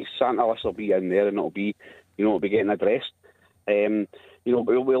Santa list will be in there, and it'll be getting addressed. You know,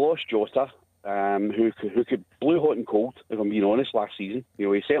 we lost Jota, who could blew hot and cold, if I'm being honest, last season. You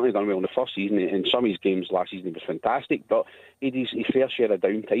know, he certainly done well in the first season. In some of his games last season, he was fantastic, but he had his fair share of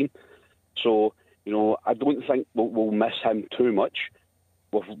downtime. So, you know, I don't think we'll miss him too much.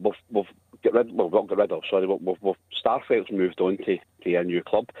 We've Starfelt's moved on to a new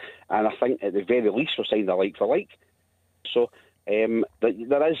club, and I think at the very least we're signed a like for like. So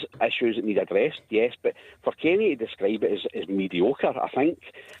there is issues that need addressed, yes, but for Kenny to describe it as mediocre, I think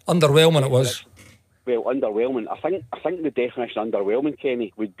underwhelming it was. Well, underwhelming. I think the definition of underwhelming,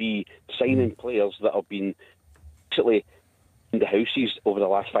 Kenny, would be signing players that have been basically in the houses over the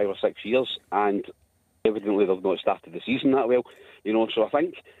last 5 or 6 years, and evidently they've not started the season that well. You know, so I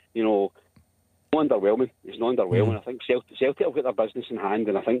think, you know, not underwhelming. It's not underwhelming. I think Celtic will get their business in hand,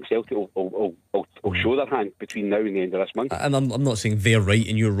 and I think Celtic will show their hand between now and the end of this month. And I'm not saying they're right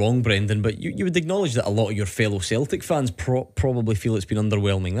and you're wrong, Brendan, but you would acknowledge that a lot of your fellow Celtic fans probably feel it's been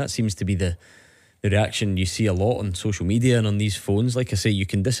underwhelming. That seems to be the reaction you see a lot on social media and on these phones. Like I say, you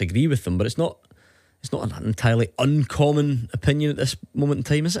can disagree with them, but it's not an entirely uncommon opinion at this moment in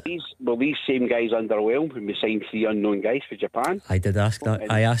time, is it? These same guys underwhelmed when we signed 3 unknown guys for Japan. I did ask that.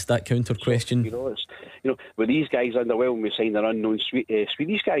 I asked that counter question. You know, were these guys underwhelmed when we signed an unknown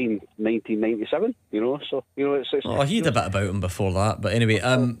Swedish guy in 1997? You know, so you know it's he had a bit about him before that, but anyway,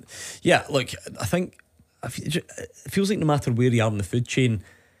 yeah. Look, I think it feels like no matter where you are in the food chain,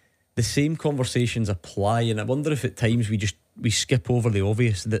 the same conversations apply, and I wonder if at times we skip over the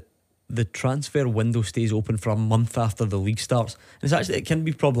obvious that the transfer window stays open for a month after the league starts. And it's actually, it can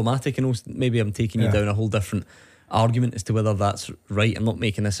be problematic. I know maybe I'm taking you down a whole different argument as to whether that's right. I'm not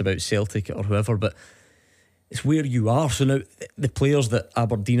making this about Celtic or whoever, but it's where you are. So now the players that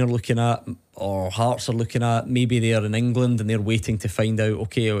Aberdeen are looking at or Hearts are looking at, maybe they're in England and they're waiting to find out,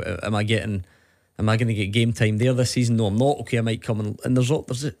 okay, am I going to get game time there this season? No, I'm not. Okay, I might come and there's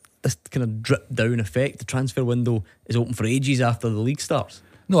this kind of drip down effect. The transfer window is open for ages after the league starts.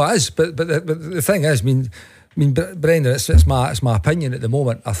 No, it is, but the thing is, I mean, Brendan, it's my opinion at the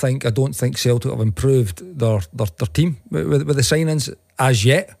moment. I don't think Celtic have improved their team with the signings as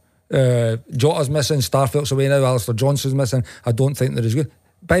yet. Jota's missing, Starfelt's away now, Alistair Johnson's missing. I don't think they're as good.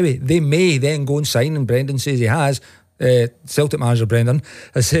 By the way, they may then go and sign, and Brendan says he has. Celtic manager Brendan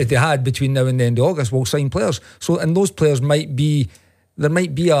has said they had between now and the end of August will sign players. So, and those players there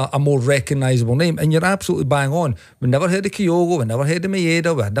might be a more recognisable name. And you're absolutely bang on. We never heard of Kyogo, we never heard of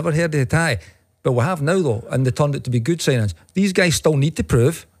Maeda, we had never heard of Hitai. But we have now, though, and they turned it to be good signings. These guys still need to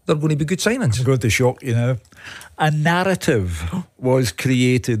prove they're going to be good signings. I'm going to shock you now. A narrative was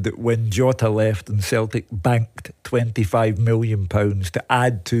created when Jota left and Celtic banked £25 million to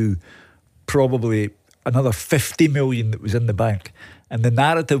add to probably another 50 million that was in the bank. And the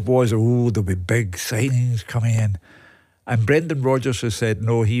narrative was, there'll be big signings coming in. And Brendan Rodgers has said,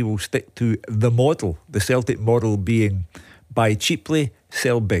 no, he will stick to the model, the Celtic model being buy cheaply,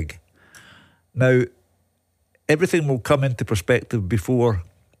 sell big. Now, everything will come into perspective before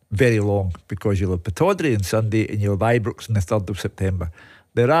very long, because you'll have Pittodrie on Sunday and you'll have Ibrox on the 3rd of September.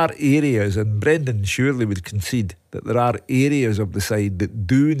 There are areas, and Brendan surely would concede that there are areas of the side that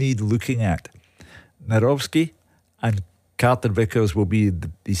do need looking at. Narovski and Carter Vickers will be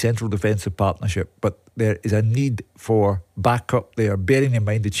the central defensive partnership, but there is a need for backup there, bearing in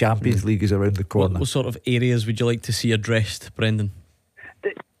mind the Champions League is around the corner. What sort of areas would you like to see addressed, Brendan?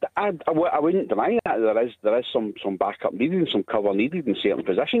 I wouldn't deny that there is some backup needed and some cover needed in certain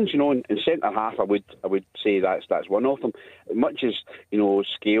positions. You know, in centre half, I would say that's one of them. Much as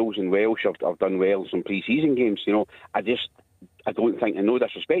Scales and Welsh have done well in some pre-season games. I don't think, and no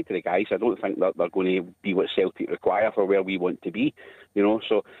disrespect to the guys, I don't think that they're going to be what Celtic require for where we want to be.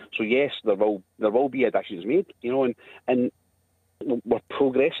 So yes, there will be additions made. And we're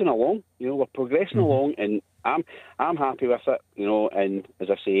progressing along. We're progressing along, and I'm happy with it. And as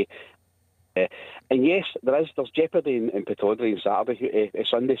I say, and yes, there's jeopardy in Pittodrie on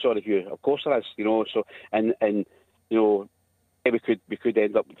Sunday. Sorry, Hugh. Of course there is. So and we could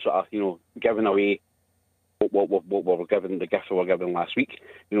end up sort of giving away what we're given, the gift we were given last week,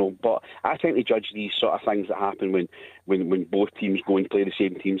 but I tend to judge these sort of things that happen when both teams go and play the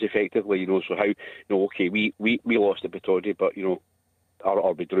same teams effectively, so how, okay, we lost at Pittodrie, but,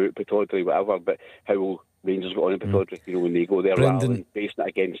 or we drew at Pittodrie, whatever, but how will Rangers go on in Pittodrie, when they go there, rather than basing it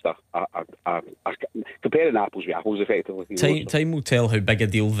against comparing apples with apples effectively. Time will tell how big a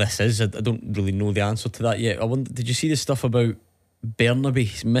deal this is. I don't really know the answer to that yet. I wonder, did you see the stuff about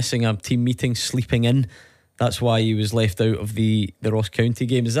Burnaby missing a team meeting, sleeping in? That's why he was left out of the Ross County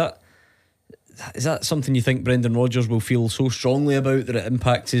game. Is that something you think Brendan Rodgers will feel so strongly about that it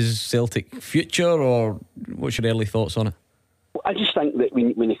impacts his Celtic future, or what's your early thoughts on it? Well, I just think that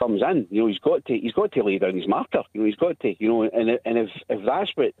when he comes in, he's got to lay down his marker. He's got to, and if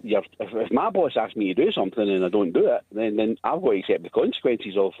that's what if my boss asks me to do something and I don't do it, then I've got to accept the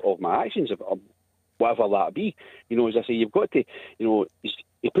consequences of my actions, of whatever that be. As I say, you've got to,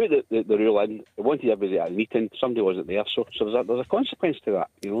 he put the rule in. He wanted everybody at a meeting. Somebody wasn't there, so there's a consequence to that.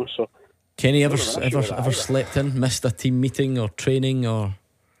 So Kenny, ever slept in, missed a team meeting or training, or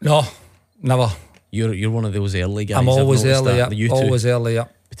no, never. You're one of those early guys. I'm always early up. Always early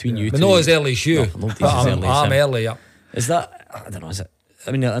up. Between you two, but not as early as you. I'm early up. Is that? I don't know. Is it?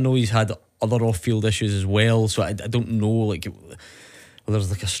 I mean, I know he's had other off-field issues as well, so I don't know. Like, there's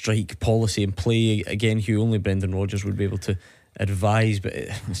like a strike policy in play again. Hugh, only Brendan Rodgers would be able to advise, but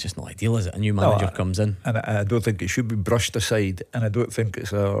it's just not ideal, is it? A new manager comes in, and I don't think it should be brushed aside, and I don't think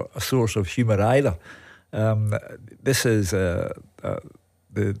it's a source of humour either. This is the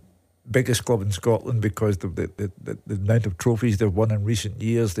biggest club in Scotland because the amount of trophies they've won in recent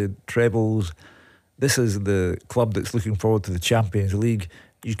years, the trebles. This is the club that's looking forward to the Champions League.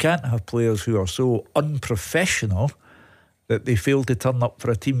 You can't have players who are so unprofessional that they fail to turn up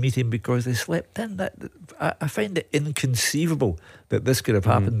for a team meeting because they slept in. I find it inconceivable that this could have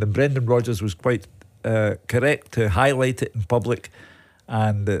happened. And Brendan Rodgers was quite correct to highlight it in public.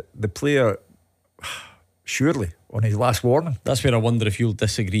 And the player, surely, on his last warning. That's where I wonder if you'll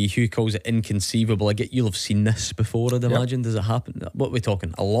disagree. Hugh calls it inconceivable. I get you'll have seen this before, I'd imagine. Does it happen? What are we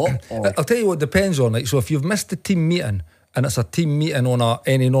talking? A lot? I'll tell you what depends on. Like, so if you've missed the team meeting and it's a team meeting on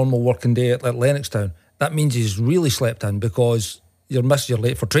any normal working day at Lennoxtown, that means he's really slept in, because you're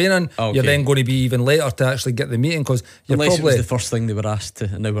late for training. Okay. You're then going to be even later to actually get the meeting, because you're Unless probably it was the first thing they were asked to,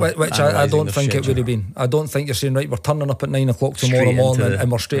 and they were which I don't analysing think their it would have schedule. been. I don't think you're saying, right, we're turning up at 9 o'clock tomorrow Straight morning into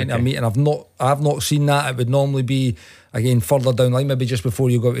and we're straight into a okay. meeting. I've not seen that. It would normally be, again, further down the line, maybe just before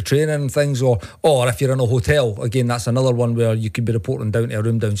you go to training and things, or if you're in a hotel, again, that's another one where you could be reporting down to a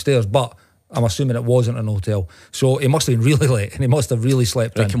room downstairs, but I'm assuming it wasn't an hotel, so he must have been really late and he must have really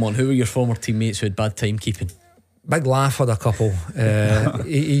slept Right, in. come on, who were your former teammates who had bad timekeeping? Big Laugh had a couple.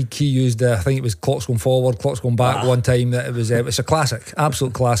 He used, I think it was clocks going forward, clocks going back one time. That it's a classic,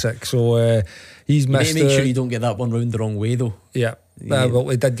 absolute classic. So he's missed. Make sure you don't get that one round the wrong way, though. Yeah. Well,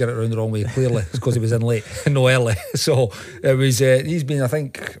 he did get it round the wrong way, clearly. It's because he was in late, no early. So it was, he's been, I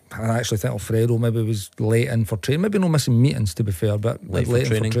actually think Alfredo maybe was late in for training. Maybe no missing meetings, to be fair, but late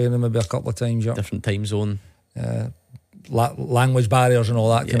in for training maybe a couple of times. Yeah. Different time zone. Language barriers and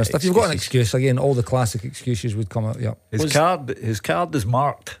all that kind of stuff. You've got an excuse, again, all the classic excuses would come out. Yeah. His card is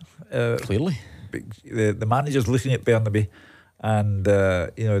marked. Clearly. The manager's looking at Burnaby, and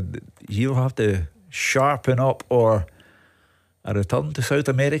he'll have to sharpen up, or a return to South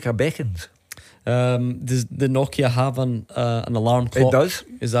America beckons. Does the Nokia have an alarm clock? It does.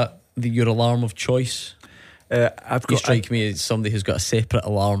 Is that your alarm of choice? You strike me as somebody who's got a separate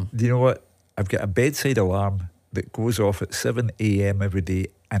alarm. Do you know what? I've got a bedside alarm that goes off at 7 a.m. every day,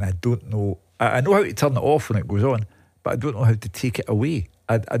 and I don't know. I know how to turn it off when it goes on, but I don't know how to take it away.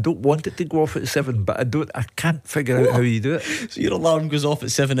 I don't want it to go off at 7, but I can't figure out how you do it. So your alarm goes off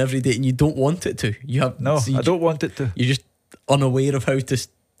at 7 every day, and you don't want it to. I don't want it to. You're just unaware of how to just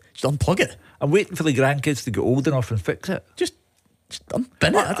unplug it. I'm waiting for the grandkids to get old enough and fix it. Just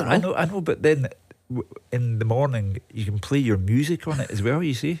unpin it. I don't know. I know, but then in the morning you can play your music on it as well.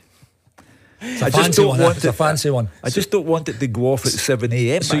 You see. It's a fancy one. I just don't want it to go off at 7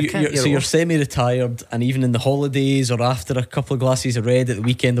 a.m. So you're semi-retired, and even in the holidays or after a couple of glasses of red at the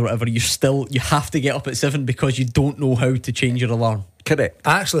weekend or whatever, you have to get up at 7 because you don't know how to change your alarm. Correct.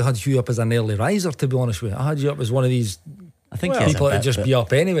 I actually had Hugh up as an early riser, to be honest with you. I had you up as one of these. I think people that just be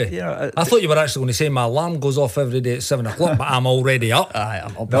up anyway. I thought you were actually going to say my alarm goes off every day at 7 o'clock, but I'm already up.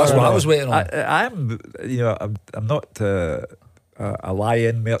 I'm up. That's what I was waiting on. I'm not a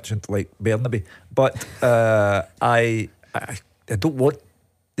lie-in merchant like Burnaby, but I don't want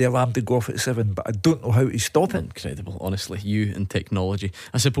the alarm to go off at 7, but I don't know how to stop it. Incredible, honestly, you and technology.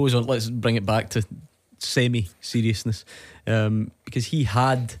 I suppose let's bring it back to semi-seriousness, because he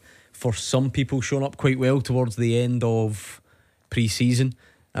had, for some people, shown up quite well towards the end of pre-season,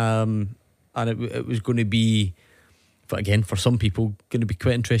 and it was going to be, but again, for some people, going to be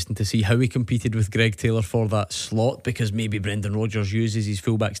quite interesting to see how he competed with Greg Taylor for that slot, because maybe Brendan Rodgers uses his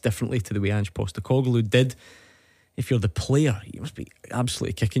fullbacks differently to the way Ange Postecoglou did. If you're the player, you must be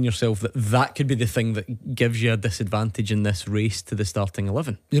absolutely kicking yourself that could be the thing that gives you a disadvantage in this race to the starting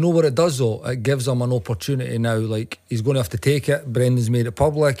 11. You know what it does though? It gives him an opportunity now. Like, he's going to have to take it. Brendan's made it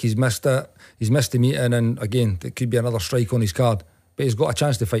public. He's missed it. He's missed the meeting, and again, it could be another strike on his card. But he's got a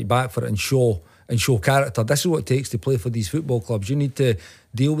chance to fight back for it and show character. This is what it takes to play for these football clubs. You need to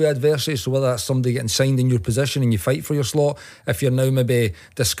deal with adversity. So whether that's somebody getting signed in your position and you fight for your slot, if you're now maybe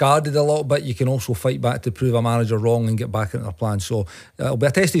discarded a little bit, you can also fight back to prove a manager wrong and get back into their plan. So it'll be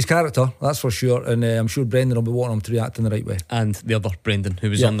a test of his character, that's for sure, and I'm sure Brendan will be wanting him to react in the right way. And the other Brendan, who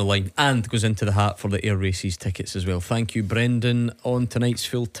was on the line and goes into the hat for the Air Races tickets as well. Thank you, Brendan. On tonight's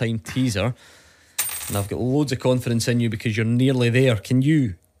full-time teaser, and I've got loads of confidence in you because you're nearly there. Can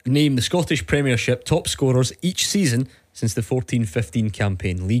you name the Scottish Premiership top scorers each season since the 14-15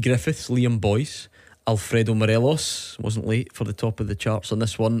 campaign? Lee Griffiths, Liam Boyce, Alfredo Morelos wasn't late for the top of the charts on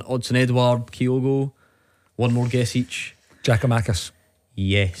this one. Odsonne Edouard, Kyogo. One more guess each. Giakoumakis.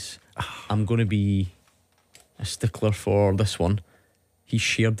 Yes. I'm going to be a stickler for this one. He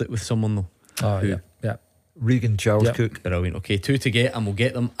shared it with someone though. Oh, yeah. Regan Charles Cook. Brilliant. Okay, 2 to get, and we'll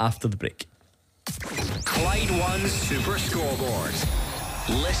get them after the break. Clyde One Super Scoreboard.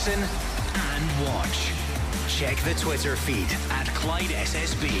 Listen and watch. Check the Twitter feed at Clyde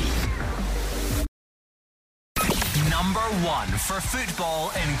SSB. Number 1 for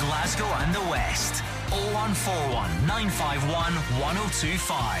football in Glasgow and the West. 0141 951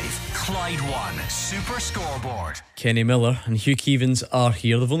 1025. Clyde One Super Scoreboard. Kenny Miller and Hugh Keevins are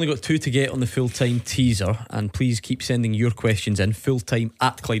here. They've only got 2 to get on the full-time teaser, and please keep sending your questions in, fulltime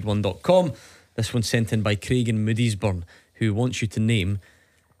at Clyde1.com. This one's sent in by Craig in Moodiesburn, who wants you to name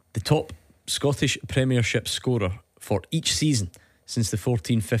the top Scottish Premiership scorer for each season since the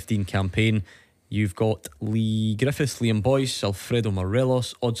 14-15 campaign. You've got Lee Griffiths, Liam Boyce, Alfredo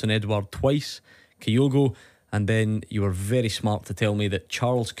Morelos, Odsonne Edouard twice, Kyogo, And then you were very smart to tell me that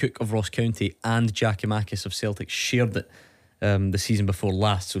Charles Cook of Ross County and Giacomakis of Celtic shared it the season before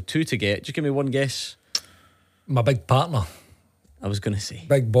last. So 2 to get. Just give me one guess. My big partner. I was going to say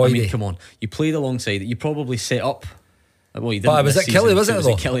Big boy. I mean, come on. You played alongside it. You probably set up. Well, you didn't. But was this it Kelly, season, wasn't it, it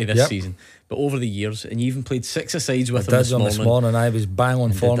though? was Kelly this Yep. season. But over the years, and you even played 6-a-sides with I him did this on morning. I was bang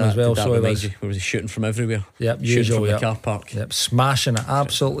on form as well. So it was. Was he shooting from everywhere? Yep, shooting usual, from yep. the car park. Yep, smashing it,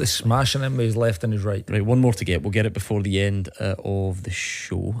 absolutely smashing it with his left and his right. Right, one more to get. We'll get it before the end of the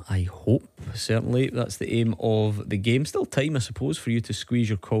show, I hope. Certainly, that's the aim of the game. Still time, I suppose, for you to squeeze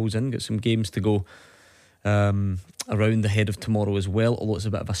your calls in. Got some games to go around ahead of tomorrow as well, although it's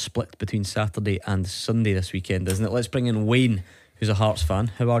a bit of a split between Saturday and Sunday this weekend, isn't it? Let's bring in Wayne, who's a Hearts fan.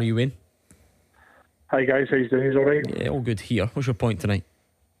 How are you, Wayne? Hi guys, how you doing? Is all right? Yeah, all good here. What's your point tonight?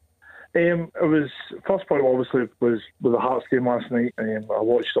 It was first point obviously was with the Hearts game last night. I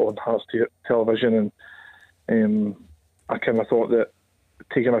watched it on Hearts television, and I kind of thought that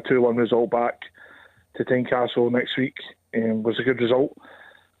taking a 2-1 result back to Tynecastle next week was a good result.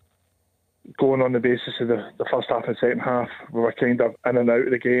 Going on the basis of the first half and second half, we were kind of in and out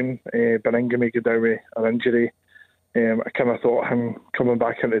of the game. Beningame go down with an injury. I kind of thought him coming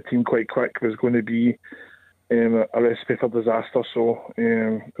back into the team quite quick was going to be a recipe for disaster, so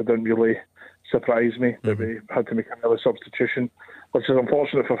it didn't really surprise me that we had to make another substitution, which is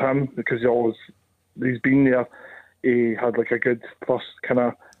unfortunate for him because he's been there. He had like a good first kind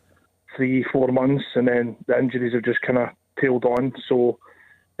of 3-4 months, and then the injuries have just kind of tailed on, so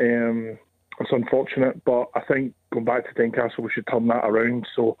it's unfortunate, but I think going back to Tynecastle we should turn that around,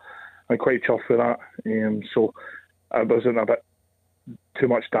 so I'm quite chuffed with that. So it wasn't a bit too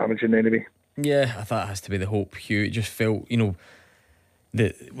much damaging anyway. Yeah, I thought it has to be the hope, Hugh. It just felt,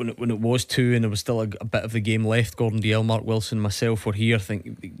 that when it was 2 and there was still a bit of the game left, Gordon Dalziel, Mark Wilson, myself were here, I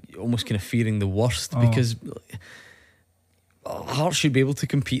think, almost kind of fearing the worst because Hearts should be able to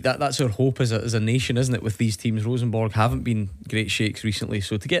compete. That's our hope as a nation, isn't it, with these teams. Rosenborg haven't been great shakes recently,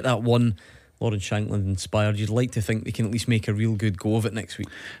 so to get that one, Lawrence Shankland inspired, you'd like to think they can at least make a real good go of it next week.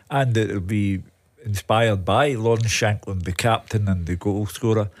 And it'll be inspired by Lawrence Shankland, the captain and the goal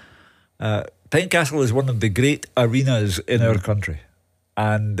scorer. Tynecastle is one of the great arenas in our country,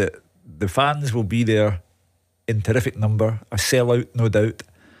 and the fans will be there in terrific number, a sellout no doubt,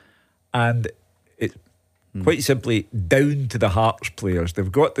 and it's quite simply down to the Hearts players.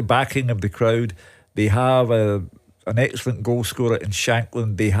 They've got the backing of the crowd, they have an excellent goal scorer in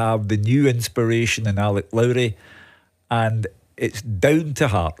Shankland, they have the new inspiration in Alec Lowry, and it's down to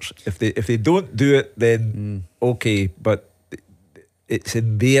Hearts. If they don't do it, then okay, but it's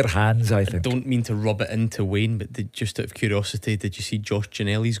in their hands, I think. I don't mean to rub it into Wayne, but just out of curiosity, did you see Josh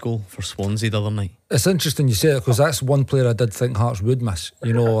Ginnelly's goal for Swansea the other night? It's interesting you say it, because that's one player I did think Hearts would miss.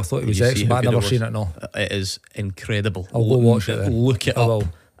 I thought it was excellent, but I've never seen it. No, it is incredible. I'll go watch it then. Look it up.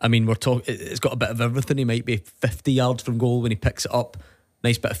 I mean, we're talking. It's got a bit of everything. He might be 50 yards from goal when he picks it up.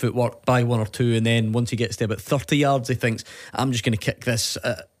 Nice bit of footwork, by 1 or 2, and then once he gets to about 30 yards, he thinks, I'm just going to kick this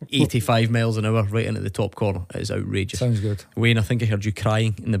at 85 miles an hour right into the top corner. It is outrageous. Sounds good. Wayne, I think I heard you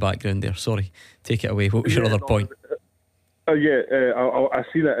crying in the background there. Sorry, take it away. What was your other point? I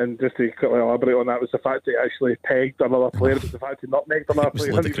seen it, and just to quickly elaborate on that was the fact that he actually pegged another player. It was the fact he nutmegged another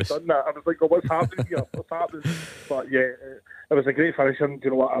player. Hadn't even done that. I was like, oh, what's happening here? What's happening? But yeah, it was a great finish, and do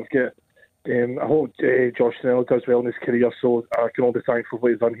you know what? I hope Josh Snell does well in his career, so I can all be thankful for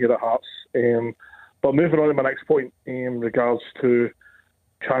what he's done here at Hearts. But moving on to my next point in regards to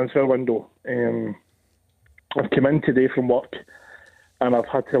transfer window. I've come in today from work and I've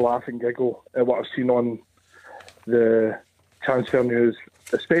had to laugh and giggle at what I've seen on the transfer news,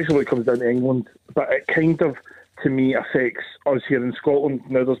 especially when it comes down to England. But it kind of, to me, affects us here in Scotland.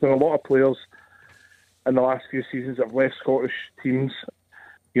 Now, there's been a lot of players in the last few seasons that have left Scottish teams.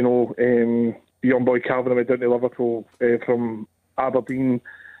 Young boy Calvin went down to Liverpool from Aberdeen,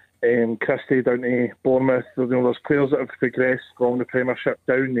 Christie down to Bournemouth. There's players that have progressed from the Premiership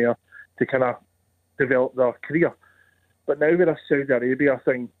down there to kind of develop their career. But now with this Saudi Arabia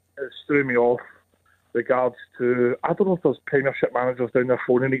thing, it's threw me off regards to, I don't know if there's Premiership managers down there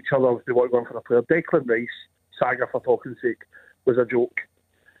phoning each other if they want to go in for a player. Declan Rice, saga for talking sake, was a joke.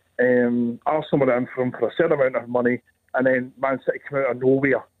 Arsenal went in for him for a certain amount of money, and then Man City came out of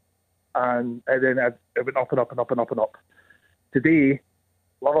nowhere, and then it went up and up and up and up and up. Today,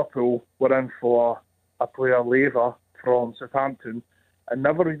 Liverpool were in for a player, Lever, from Southampton, and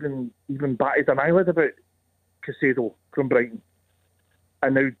never even batted an eyelid about Caicedo from Brighton.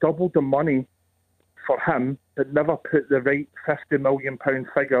 And now doubled the money for him, but never put the right £50 million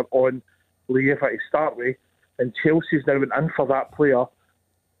figure on Lever to start with, and Chelsea's now went in for that player,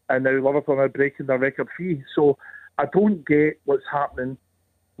 and now Liverpool are now breaking their record fee. So I don't get what's happening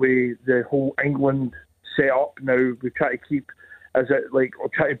with the whole England set-up now. We try to keep, or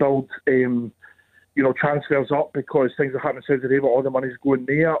try to build, transfers up because things are happening in Saudi Arabia, all the money's going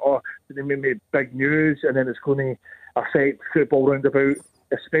there, or they may make big news and then it's going to affect football roundabout,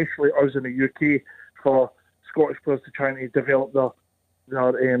 especially us in the UK, for Scottish players to try and develop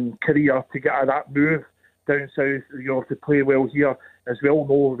their career to get out of that move down south, to play well here. As we all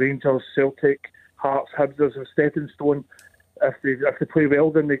know, Rangers, Celtic, Hearts, Hibs, there's a stepping stone. If they play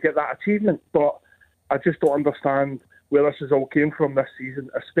well, then they get that achievement. But I just don't understand where this has all came from this season,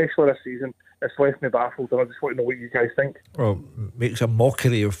 especially this season. It's left me baffled, and I just want to know what you guys think. Well, makes a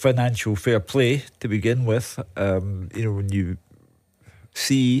mockery of financial fair play to begin with. When you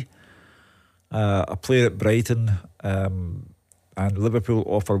see a player at Brighton and Liverpool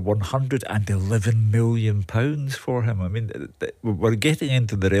offer £111 million for him. I mean, we're getting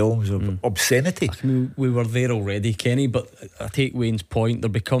into the realms of obscenity. I mean, we were there already, Kenny, but I take Wayne's point.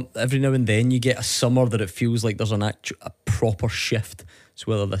 Every now and then you get a summer that it feels like there's a proper shift. So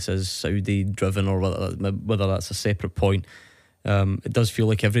whether this is Saudi driven or whether that's a separate point, it does feel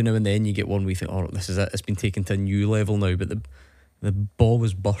like every now and then you get one where you think, oh, this is it, it's been taken to a new level now. But the ball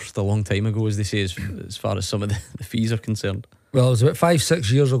was burst a long time ago, as they say, as far as some of the fees are concerned. Well, it was about 5-6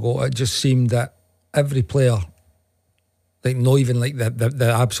 years ago. It just seemed that every player, like not even like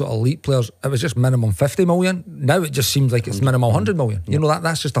the absolute elite players, it was just minimum 50 million. Now it just seems like it's minimum 100 million. You know,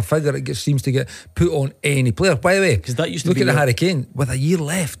 that's just a figure that seems to get put on any player. By the way, because that used to look at the Harry Kane with a year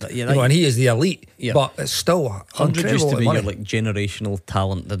left, and he is the elite. Yeah. But it's still 100 used to be your like generational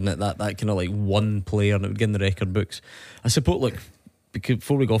talent, didn't it? That kind of like one player, and it would get in the record books. I suppose. Look,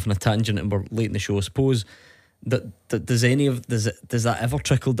 before we go off on a tangent and we're late in the show, I suppose that does that ever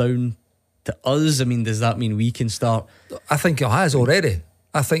trickle down to us? I mean, does that mean we can start? I think it has already.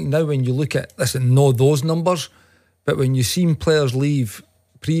 I think now when you look at, listen, know those numbers, but when you've seen players leave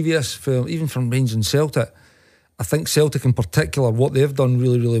previous, even from Rangers and Celtic, I think Celtic in particular, what they've done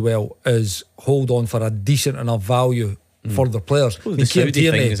really, really well is hold on for a decent enough value for their players. Well, the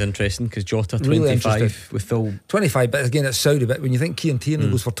Saudi thing is interesting because Jota 25 really with Phil 25, but again it's Saudi. But when you think Kieran Tierney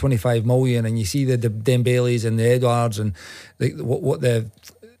goes for 25 million and you see the Dembele's and the Edwards and what the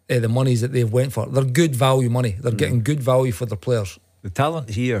monies that they've went for, they're good value money. They're getting good value for their players. The talent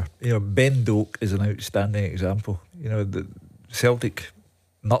here, Ben Doak is an outstanding example. The Celtic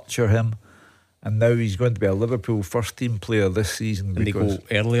nurture him, and now he's going to be a Liverpool first team player this season. And they go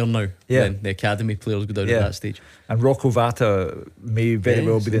earlier now. Yeah, then the academy players go down at that stage. And Rocco Vata may very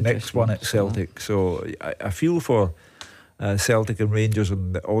well be the next one at Celtic. So I feel for Celtic and Rangers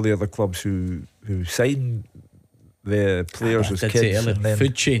and all the other clubs who sign the players as kids. And then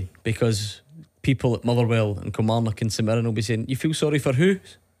food chain, because people at Motherwell and Kilmarnock and St Mirren will be saying, you feel sorry for who?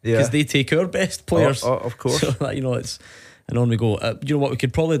 Because they take our best players. Of course. So it's. And on we go. You know what? We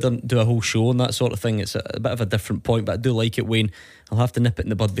could probably do a whole show on that sort of thing. It's a bit of a different point, but I do like it, Wayne. I'll have to nip it in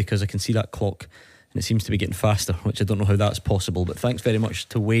the bud because I can see that clock and it seems to be getting faster, which I don't know how that's possible. But thanks very much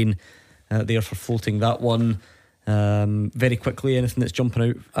to Wayne there for floating that one. Very quickly, anything that's jumping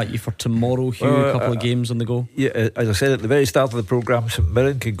out at you for tomorrow, Hugh? A couple of games on the go. Yeah, as I said at the very start of the programme, St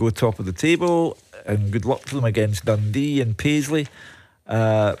Mirren could go top of the table, and good luck to them against Dundee and Paisley.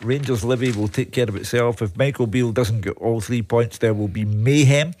 Rangers Livy will take care of itself. If Michael Beale doesn't get all 3 points, there will be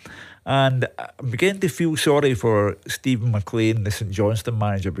mayhem. And I'm beginning to feel sorry for Stephen McLean, the St Johnstone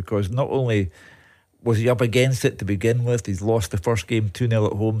manager, because not only was he up against it to begin with, he's lost the first game 2-0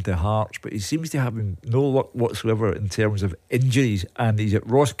 at home to Hearts, but he seems to have no luck whatsoever in terms of injuries. And he's at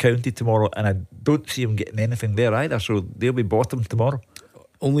Ross County tomorrow, and I don't see him getting anything there either, so they'll be bottom tomorrow.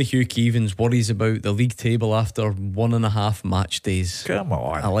 Only Hugh Keevins worries about the league table after 1.5 match days. Come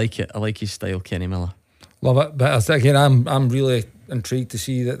on. I like it. I like his style, Kenny Miller. Love it. But again, I'm really intrigued to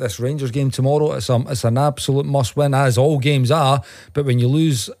see that this Rangers game tomorrow, it's an absolute must win, as all games are. But when you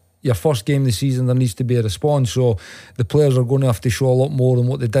lose your first game of the season, there needs to be a response. So the players are going to have to show a lot more than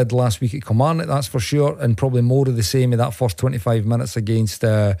what they did last week at Kilmarnock, that's for sure, and probably more of the same in that first 25 minutes against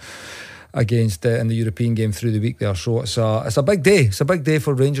in the European game through the week there. So it's a big day. It's a big day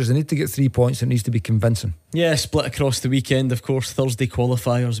for Rangers. They need to get 3 points. It needs to be convincing. Yeah, split across the weekend, of course. Thursday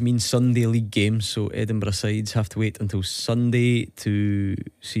qualifiers mean Sunday league games, so Edinburgh sides have to wait until Sunday to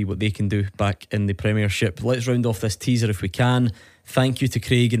see what they can do back in the Premiership. Let's round off this teaser if we can. Thank you to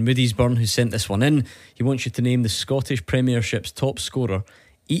Craig in Moodiesburn who sent this one in. He wants you to name the Scottish Premiership's top scorer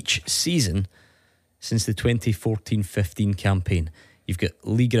each season since the 2014-15 campaign. You've got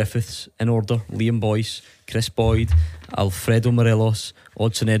Lee Griffiths in order, Liam Boyce, Chris Boyd, Alfredo Morelos,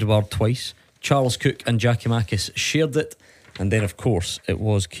 Odsonne Edouard twice, Charles Cook and Giacomakis shared it, And then, of course, it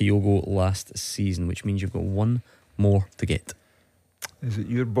was Kyogo last season, which means you've got one more to get. Is it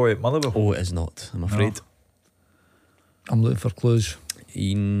your boy at Motherwell? Oh, it is not, I'm afraid. No. I'm looking for clues.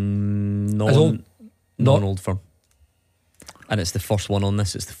 Non-Old Firm. And it's the first one on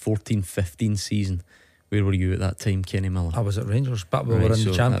this. It's the 14-15 season. Where were you at that time, Kenny Miller? I was at Rangers, but we were in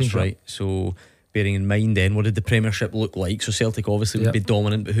the Championship. That's right. So, bearing in mind then, what did the Premiership look like? So Celtic obviously would be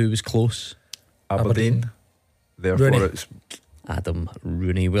dominant, but who was close? Aberdeen. Therefore Rooney. it's Adam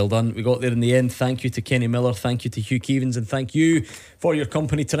Rooney. Well done. We got there in the end. Thank you to Kenny Miller. Thank you to Hugh Keevins. And thank you for your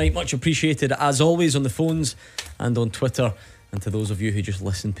company tonight. Much appreciated as always on the phones and on Twitter. And to those of you who just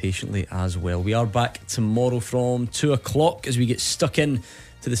listen patiently as well. We are back tomorrow from 2 o'clock as we get stuck in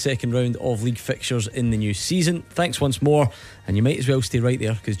to the second round of league fixtures in the new season. Thanks once more. And you might as well stay right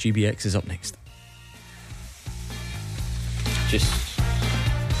there because GBX is up next. Just